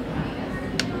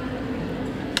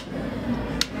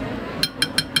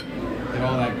 Get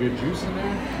all that good juice in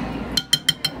there.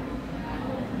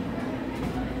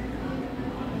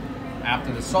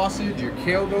 After the sausage, your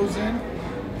kale goes in.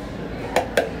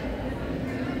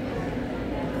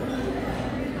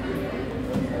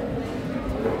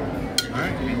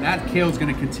 And that kale is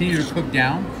going to continue to cook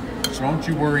down. So don't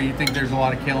you worry, you think there's a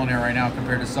lot of kale in there right now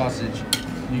compared to sausage.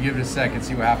 You give it a sec and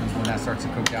see what happens when that starts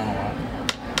to cook down a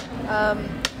lot.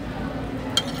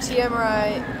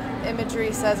 TMRI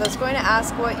Imagery says, I was going to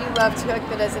ask what you love to cook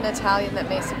that isn't Italian that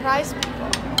may surprise people.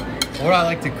 What do I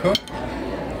like to cook?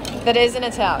 That isn't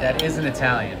Italian. That isn't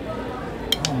Italian.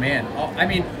 Oh man, I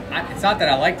mean, it's not that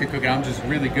I like to cook it, I'm just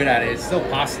really good at it. It's still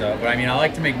pasta, but I mean, I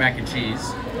like to make mac and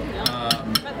cheese.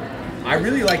 I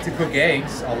really like to cook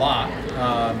eggs a lot.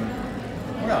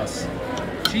 What else?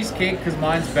 Cheesecake, because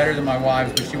mine's better than my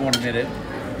wife's, but she won't admit it.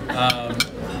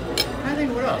 I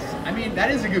think what else? I mean,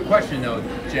 that is a good question though,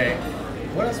 Jay.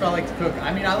 What else do I like to cook?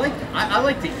 I mean, I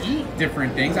like to eat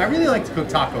different things. I really like to cook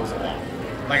tacos a lot.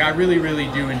 Like, I really, really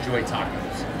do enjoy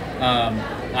tacos.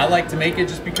 I like to make it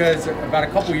just because about a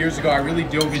couple years ago I really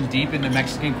dove in deep into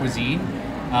Mexican cuisine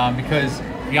because,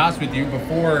 to be honest with you,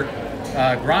 before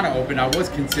Grana opened, I was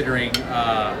considering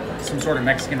some sort of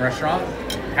Mexican restaurant.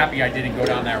 Happy I didn't go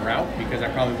down that route because I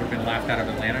probably would have been laughed out of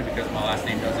Atlanta because my last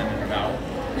name doesn't end in a vowel.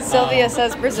 Sylvia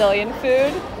says Brazilian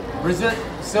food.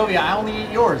 Sylvia, I only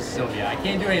eat yours, Sylvia. I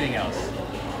can't do anything else.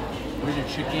 What's your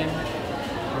chicken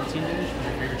protein dish? What's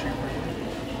your favorite chicken protein dish?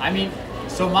 I mean,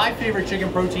 so my favorite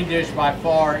chicken protein dish by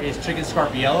far is chicken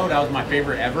scarpiello. That was my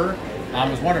favorite ever. It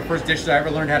was one of the first dishes I ever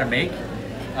learned how to make.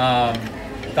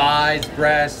 Thighs,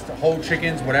 breast, whole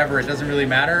chickens, whatever, it doesn't really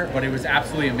matter, but it was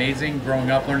absolutely amazing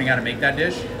growing up learning how to make that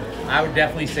dish. I would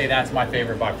definitely say that's my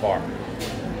favorite by far.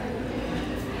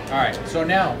 All right, so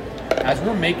now, as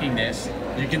we're making this,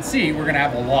 you can see we're gonna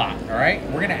have a lot, all right?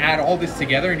 We're gonna add all this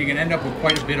together and you're gonna end up with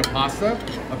quite a bit of pasta,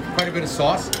 quite a bit of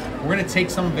sauce. We're gonna take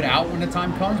some of it out when the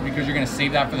time comes because you're gonna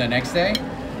save that for the next day,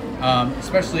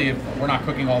 especially if we're not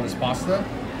cooking all this pasta.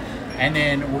 And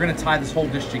then we're gonna tie this whole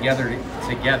dish together,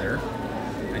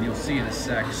 and you'll see in a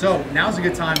sec. So now's a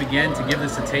good time again to give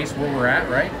this a taste where we're at,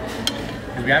 right?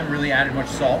 Because we haven't really added much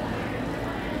salt.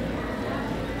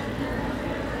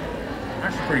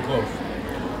 Actually pretty close.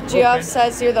 Geoff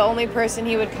says you're the only person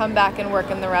he would come back and work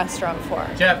in the restaurant for.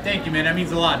 Jeff, thank you, man. That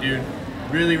means a lot, dude.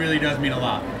 Really, really does mean a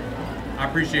lot. I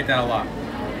appreciate that a lot.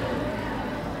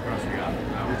 What else we got?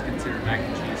 I always consider mac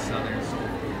and cheese Southern soul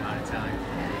food, not Italian.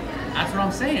 That's what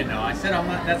I'm saying, though. I said I'm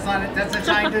not. That's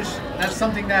Italian dish. That's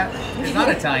something that is not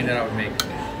Italian that I would make.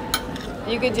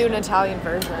 You could do an Italian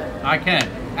version. I can.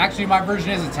 Actually, my version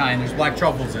is Italian. There's black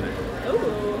truffles in it.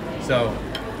 Ooh. So,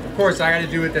 of course, I got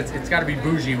to do it. It's got to be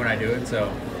bougie when I do it.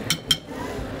 So.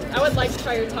 I would like to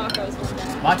try your tacos one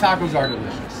day. My tacos are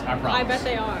delicious. I promise. I bet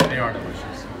they are. They are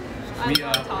delicious. I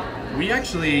love tacos. We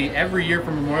actually, every year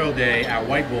for Memorial Day at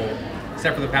White Bull,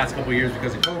 except for the past couple of years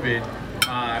because of COVID,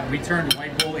 we turned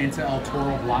White Bull into El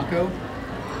Toro Blanco,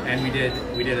 and we did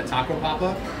a taco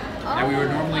pop-up. And we would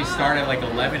normally start at like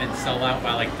 11 and sell out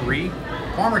by like 3.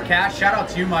 Farmer Cash, shout out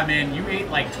to you, my man. You ate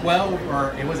like 12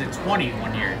 or it was 20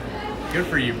 one year. Good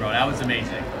for you, bro. That was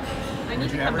amazing.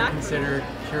 Would you ever consider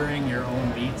curing your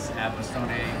own meats at Bastone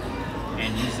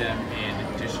and use them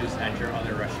in dishes at your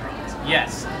other restaurants?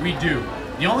 Yes, we do.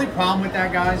 The only problem with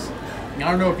that, guys, I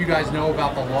don't know if you guys know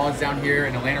about the laws down here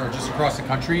in Atlanta or just across the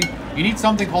country. You need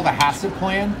something called a HACCP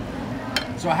plan.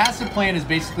 So a HACCP plan is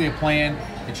basically a plan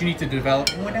that you need to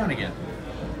develop. It went down again.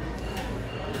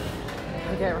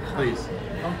 Okay. Please.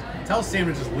 Don't tell Sam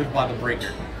to just live by the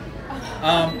breaker.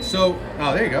 Oh,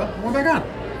 there you go. It went back on.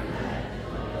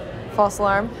 False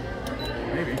alarm.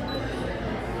 Maybe.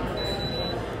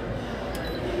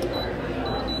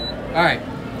 All right.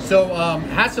 So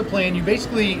HACCP plan, you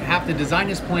basically have to design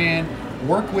this plan,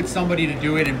 work with somebody to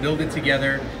do it and build it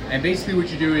together. And basically what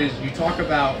you do is you talk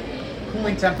about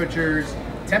cooling temperatures,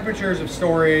 temperatures of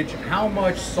storage, how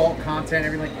much salt content,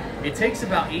 everything. It takes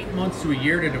about 8 months to a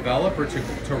year to develop or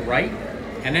to write.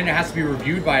 And then it has to be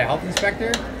reviewed by a health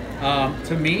inspector.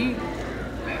 To me,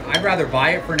 I'd rather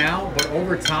buy it for now, but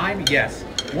over time, yes.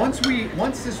 Once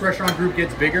this restaurant group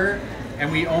gets bigger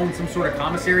and we own some sort of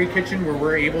commissary kitchen where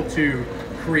we're able to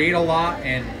create a lot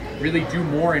and really do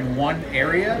more in one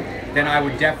area, then I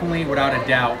would definitely, without a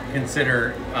doubt,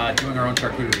 consider doing our own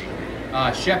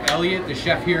charcuterie. Chef Elliot, the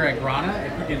chef here at Grana,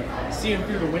 if you can see him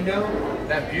through the window,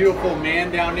 that beautiful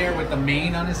man down there with the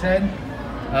mane on his head,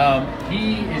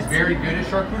 he is very good at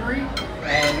charcuterie,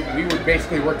 and we would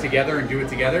basically work together and do it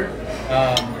together.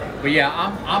 But yeah,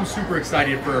 I'm super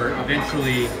excited for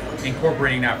eventually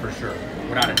incorporating that for sure,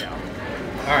 without a doubt.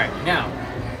 All right, now.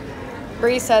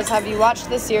 Bree says, have you watched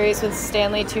the series with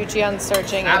Stanley Tucci on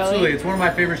Searching Italy? Absolutely, it's one of my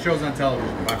favorite shows on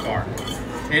television by far.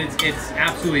 It's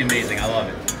absolutely amazing, I love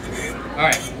it. All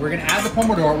right, we're gonna add the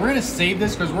pomodoro. We're gonna save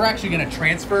this because we're actually gonna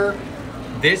transfer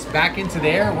this back into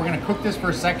there. We're gonna cook this for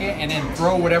a second and then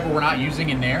throw whatever we're not using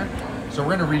in there. So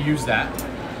we're gonna reuse that.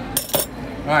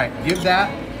 All right, give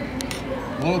that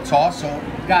a little toss. So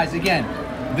guys, again,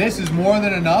 this is more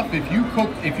than enough. If you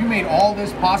made all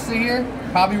this pasta here,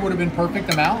 probably would have been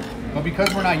perfect amount. But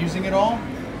because we're not using it all,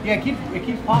 yeah, it keeps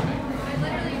popping. I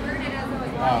literally heard it as I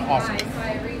was walking awesome. by, so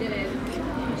I redid it.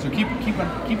 So keep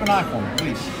an eye for me,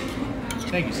 please.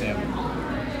 Thank you, Sam.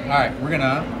 All right, we're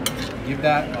gonna give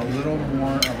that a little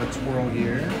more of a twirl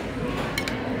here.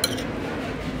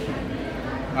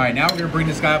 All right, now we're gonna bring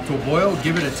this guy up to a boil,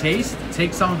 give it a taste,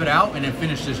 take some of it out, and then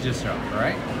finish this dish up, all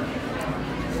right?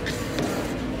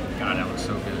 God, that looks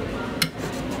so good.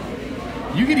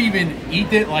 You could even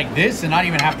eat it like this and not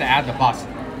even have to add the pasta.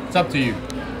 It's up to you.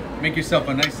 Make yourself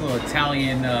a nice little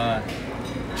Italian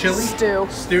chili. Stew.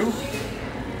 So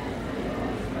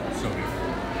good.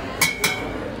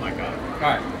 All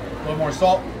right, a little more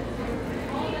salt.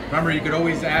 Remember, you could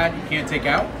always add, you can't take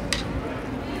out.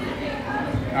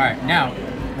 All right, now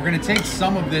we're gonna take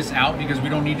some of this out because we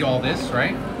don't need all this,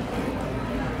 right?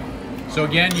 So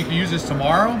again, you can use this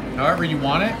tomorrow, however you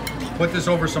want it. Put this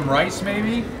over some rice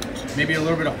maybe a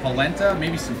little bit of polenta,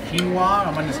 maybe some quinoa.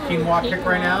 I'm on this quinoa kick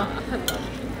right now.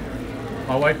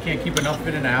 My wife can't keep enough of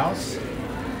it in the house.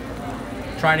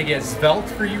 Trying to get svelte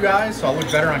for you guys so I'll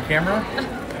look better on camera.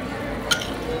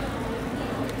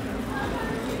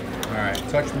 All right,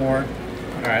 touch more. All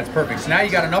right, that's perfect. So now you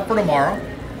got enough for tomorrow.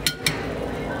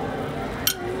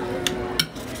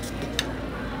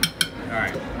 All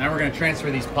right, now we're gonna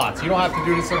transfer these pots. You don't have to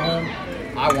do this at home.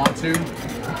 I want to.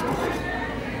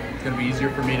 It's gonna be easier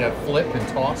for me to flip and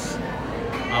toss.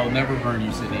 I will never burn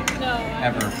you, Sydney. No.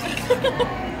 Ever.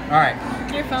 All right.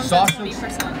 Your phone's Sauce at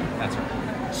 20%. That's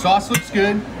right. Sauce looks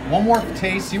good. One more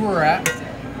taste, see where we're at.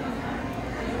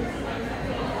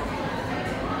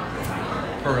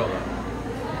 For real though.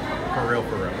 For real,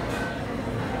 for real.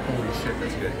 Holy shit,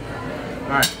 that's good. All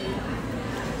right.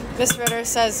 Miss Ritter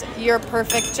says, you're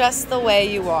perfect just the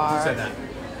way you are. Who said that?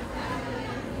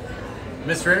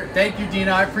 Miss Ritter, thank you,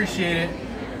 Dina. I appreciate it.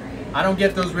 I don't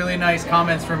get those really nice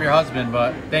comments from your husband,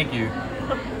 but thank you.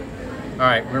 All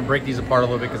right, we're gonna break these apart a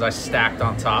little bit because I stacked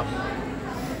on top.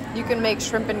 You can make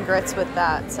shrimp and grits with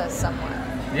that, it says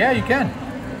somewhere. Yeah, you can.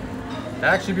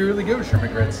 That'd actually be really good with shrimp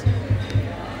and grits.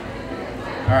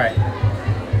 All right.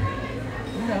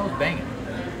 Who the hell's banging?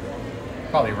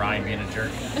 Probably Ryan being a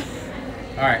jerk.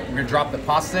 All right, we're gonna drop the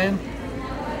pasta in.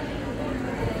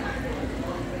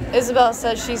 Isabel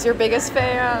says she's your biggest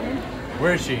fan.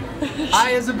 Where is she?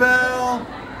 Hi, Isabel.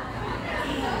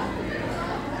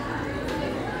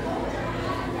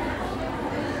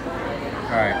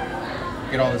 All right,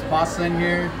 get all this pasta in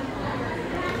here.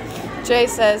 Jay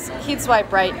says, he'd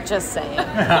swipe right, just saying.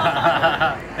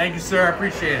 Thank you, sir, I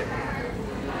appreciate it.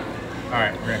 All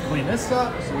right, we're gonna clean this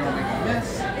up so we don't make a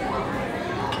mess.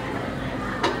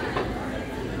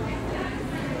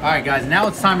 All right, guys, now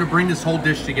it's time to bring this whole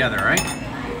dish together, right?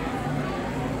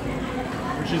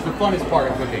 Which is the funnest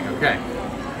part of cooking, okay.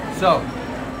 So,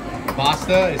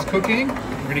 pasta is cooking.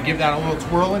 We're gonna give that a little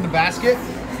twirl in the basket.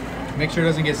 Make sure it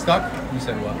doesn't get stuck. You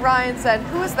said what? Ryan said,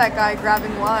 who is that guy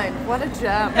grabbing wine? What a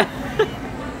gem.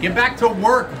 Get back to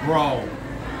work, bro.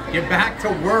 Get back to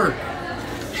work.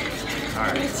 All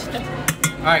right.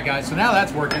 All right, guys, so now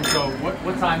that's working. So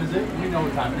what time is it? You know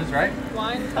what time it is, right?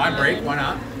 Wine time. Wine break, why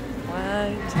not?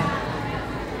 Wine time.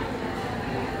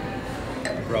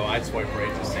 Bro, I'd swipe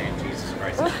right just saying, Jesus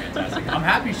Christ, that's fantastic. I'm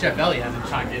happy Chef Ellie hasn't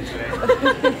chimed in today.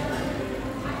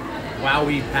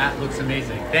 Wowie, Pat looks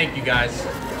amazing. Thank you, guys.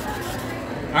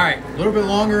 All right, a little bit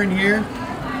longer in here.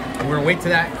 We're gonna wait for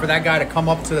that guy to come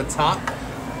up to the top.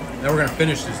 Then we're gonna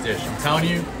finish this dish. I'm telling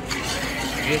you,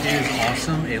 it is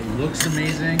awesome. It looks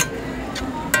amazing.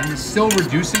 And it's still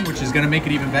reducing, which is gonna make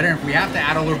it even better. If we have to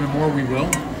add a little bit more, we will.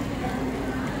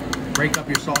 Break up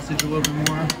your sausage a little bit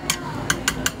more.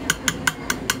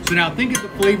 So now think of the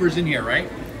flavors in here, right?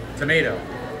 Tomato,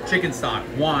 chicken stock,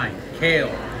 wine,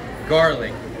 kale,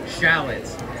 garlic,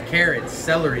 shallots, carrots,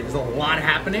 celery. There's a lot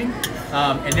happening.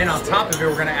 And then on top of it,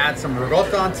 we're gonna add some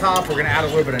ricotta on top. We're gonna add a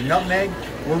little bit of nutmeg.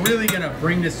 We're really gonna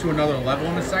bring this to another level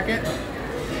in a second.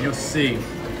 You'll see.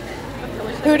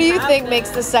 Who do you think makes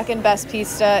the second best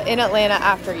pizza in Atlanta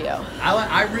after you?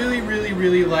 I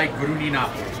really like Bruni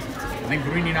Napoli. I think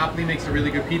Bruni Napoli makes a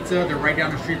really good pizza. They're right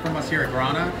down the street from us here at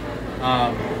Grana.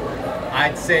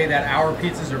 I'd say that our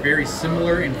pizzas are very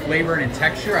similar in flavor and in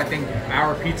texture. I think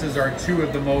our pizzas are two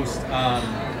of the most,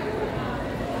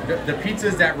 the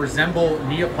pizzas that resemble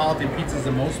Neapolitan pizzas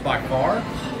the most by far.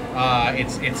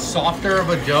 It's softer of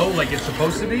a dough like it's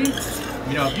supposed to be.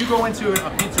 You know, if you go into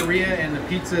a pizzeria and the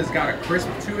pizza's got a crisp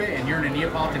to it and you're in a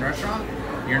Neapolitan restaurant,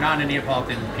 you're not in a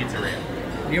Neapolitan pizzeria.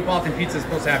 Neapolitan pizza is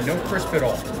supposed to have no crisp at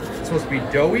all. It's supposed to be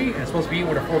doughy and it's supposed to be eaten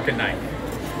with a fork and knife.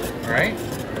 All right?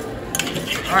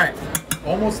 All right,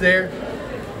 almost there.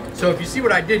 So if you see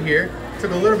what I did here,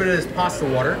 took a little bit of this pasta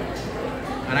water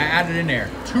and I added in there.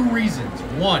 Two reasons.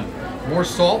 One, more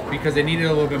salt because they needed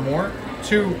a little bit more.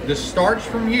 Two, the starch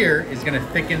from here is gonna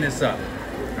thicken this up.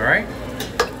 All right?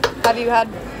 Have you had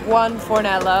one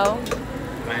Fornello?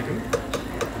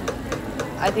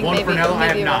 I think one maybe Fornello, I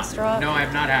have a not. restaurant. No, I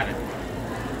have not had it.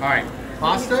 All right,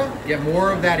 pasta, get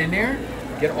more of that in there.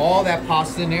 Get all that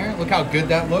pasta in there. Look how good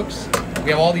that looks.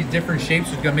 We have all these different shapes,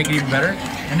 which is gonna make it even better.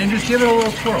 And then just give it a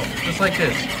little twirl, just like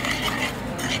this.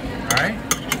 All right,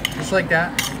 just like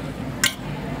that.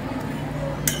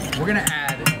 We're gonna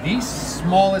add the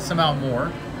smallest amount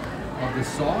more of the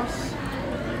sauce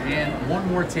and one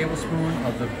more tablespoon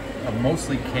of the of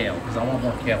mostly kale because I want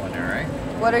more kale in there, right?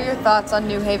 What are your thoughts on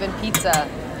New Haven pizza?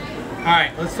 All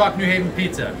right, let's talk New Haven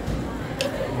pizza.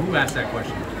 Who asked that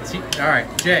question? All right,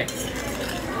 Jay.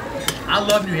 I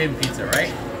love New Haven pizza,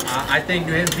 right? I think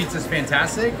New Haven pizza is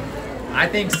fantastic. I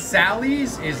think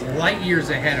Sally's is light years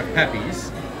ahead of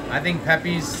Pepe's. I think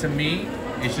Pepe's, to me,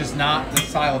 is just not the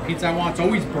style of pizza I want. It's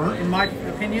always burnt, in my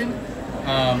opinion.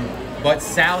 But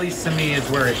Sally's, to me, is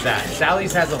where it's at.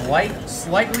 Sally's has a light,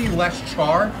 slightly less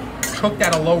char, cooked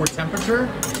at a lower temperature.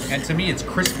 And to me, it's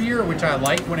crispier, which I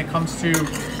like when it comes to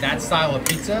that style of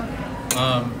pizza.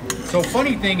 So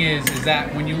funny thing is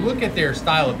that when you look at their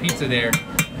style of pizza there,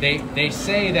 they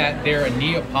say that they're a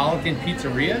Neapolitan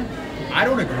pizzeria. I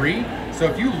don't agree. So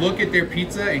if you look at their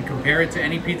pizza and compare it to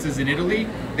any pizzas in Italy,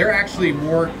 they're actually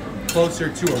more closer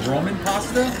to a Roman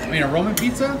a Roman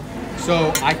pizza.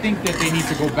 So I think that they need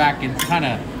to go back and kind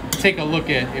of take a look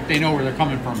at if they know where they're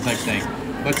coming from type thing.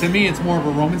 But to me, it's more of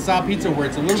a Roman style pizza where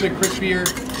it's a little bit crispier,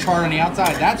 charred on the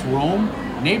outside. That's Rome.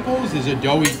 Naples is a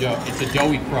doughy dough. It's a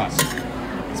doughy crust.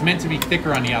 It's meant to be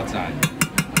thicker on the outside.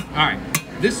 All right,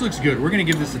 this looks good. We're gonna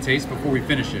give this a taste before we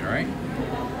finish it, all right?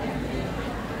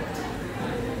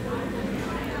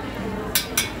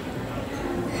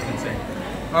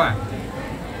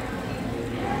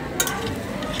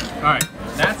 All right,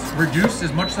 that's reduced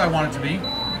as much as I want it to be.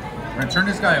 We're gonna turn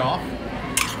this guy off.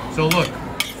 So look,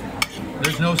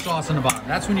 there's no sauce on the bottom.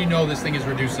 That's when you know this thing is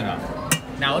reduced enough.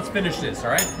 Now let's finish this,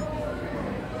 all right?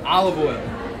 Olive oil.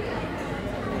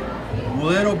 A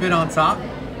little bit on top.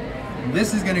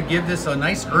 This is gonna give this a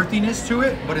nice earthiness to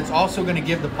it, but it's also gonna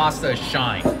give the pasta a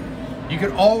shine. You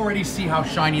can already see how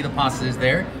shiny the pasta is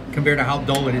there compared to how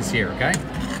dull it is here, okay?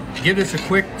 Give this a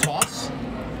quick toss.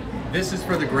 This is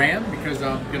for the gram because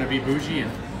I'm gonna be bougie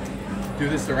and do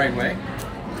this the right way.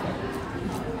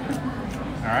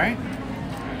 All right,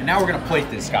 and now we're gonna plate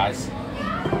this, guys.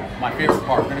 My favorite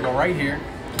part. We're gonna go right here.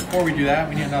 Before we do that,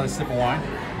 we need another sip of wine.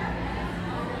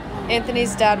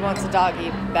 Anthony's dad wants a doggy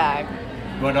bag.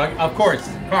 You want a doggy? Of course.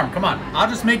 Carm, come on. I'll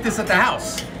just make this at the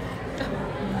house.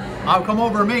 I'll come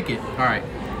over and make it. All right.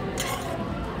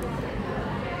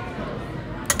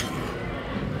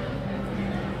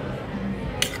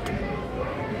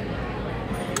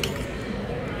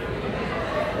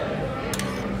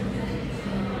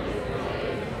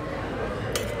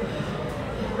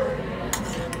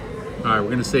 All right,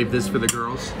 we're gonna save this for the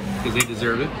girls because they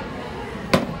deserve it.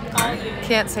 All right.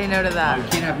 Can't say no to that. You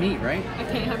can't have meat, right? I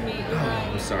can't have meat. You're right.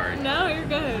 I'm sorry. No, you're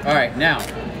good. All right, now,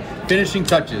 finishing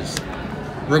touches.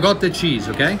 Ricotta cheese,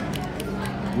 okay?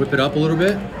 Whip it up a little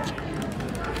bit.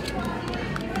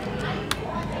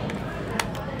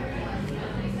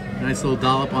 Nice little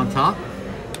dollop on top.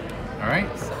 All right.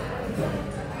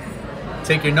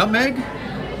 Take your nutmeg.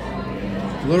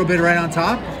 A little bit right on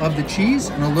top of the cheese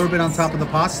and a little bit on top of the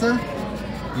pasta.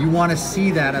 You want to see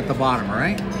that at the bottom, all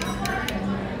right?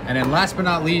 And then last but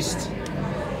not least,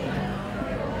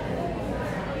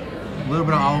 a little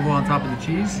bit of olive oil on top of the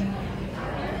cheese.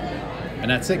 And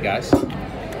that's it, guys.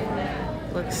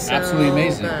 Looks so Absolutely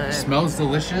amazing. good. Smells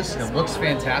delicious. It looks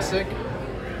fantastic.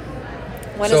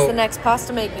 When is the next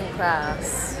pasta making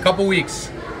class? Couple weeks.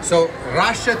 So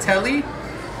Raschiatelli,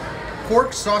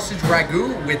 pork sausage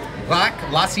ragu with black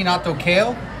lacinato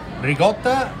kale,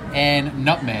 ricotta, and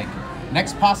nutmeg.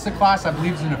 Next pasta class, I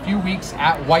believe, is in a few weeks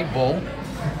at White Bull.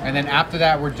 And then after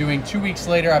that, we're doing 2 weeks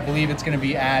later, I believe it's going to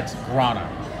be at Grana.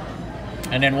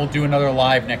 And then we'll do another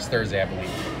live next Thursday, I believe.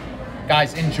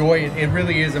 Guys, enjoy it. It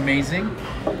really is amazing.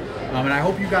 And I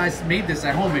hope you guys made this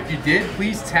at home. If you did,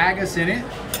 please tag us in it.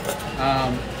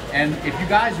 And if you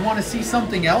guys want to see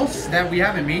something else that we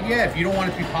haven't made yet, if you don't want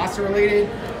it to be pasta related,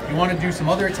 you want to do some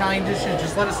other Italian dishes,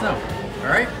 just let us know. All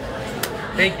right?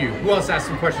 Thank you. Who else asked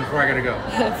some questions before I got to go?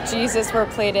 If Jesus were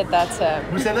plated, that's him.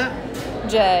 Who said that?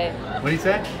 Jay. What did he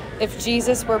say? If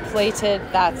Jesus were plated,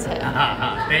 that's him.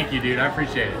 Thank you, dude. I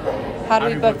appreciate it. How do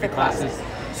we book the classes?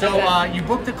 So you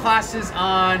book the classes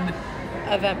on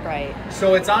Eventbrite.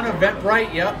 So it's on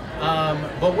Eventbrite, yep.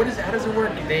 But how does it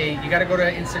work? You got to go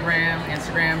to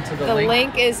Instagram to the link. The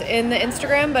link is in the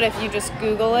Instagram, but if you just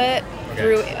Google it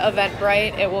through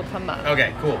Eventbrite, it will come up.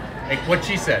 Okay, cool. Like what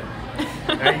she said.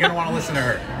 You're gonna want to listen to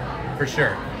her, for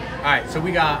sure. All right, so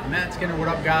we got Matt Skinner. What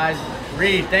up, guys?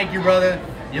 Reed, thank you, brother.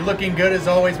 You're looking good as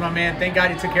always, my man. Thank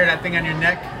God you took care of that thing on your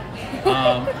neck.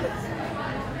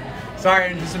 Sorry,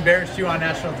 I just embarrassed you on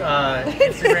national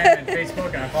Instagram and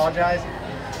Facebook, and I apologize.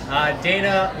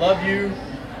 Dana, love you.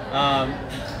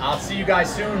 I'll see you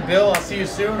guys soon. Bill, I'll see you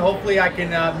soon. Hopefully I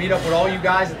can meet up with all you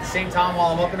guys at the same time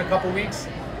while I'm up in a couple weeks.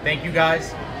 Thank you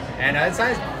guys. And it's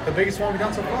the biggest one we've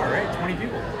done so far, right? 20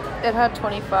 people. It had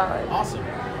 25. Awesome.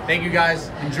 Thank you guys.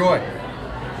 Enjoy.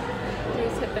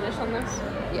 finish on this?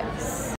 Yes.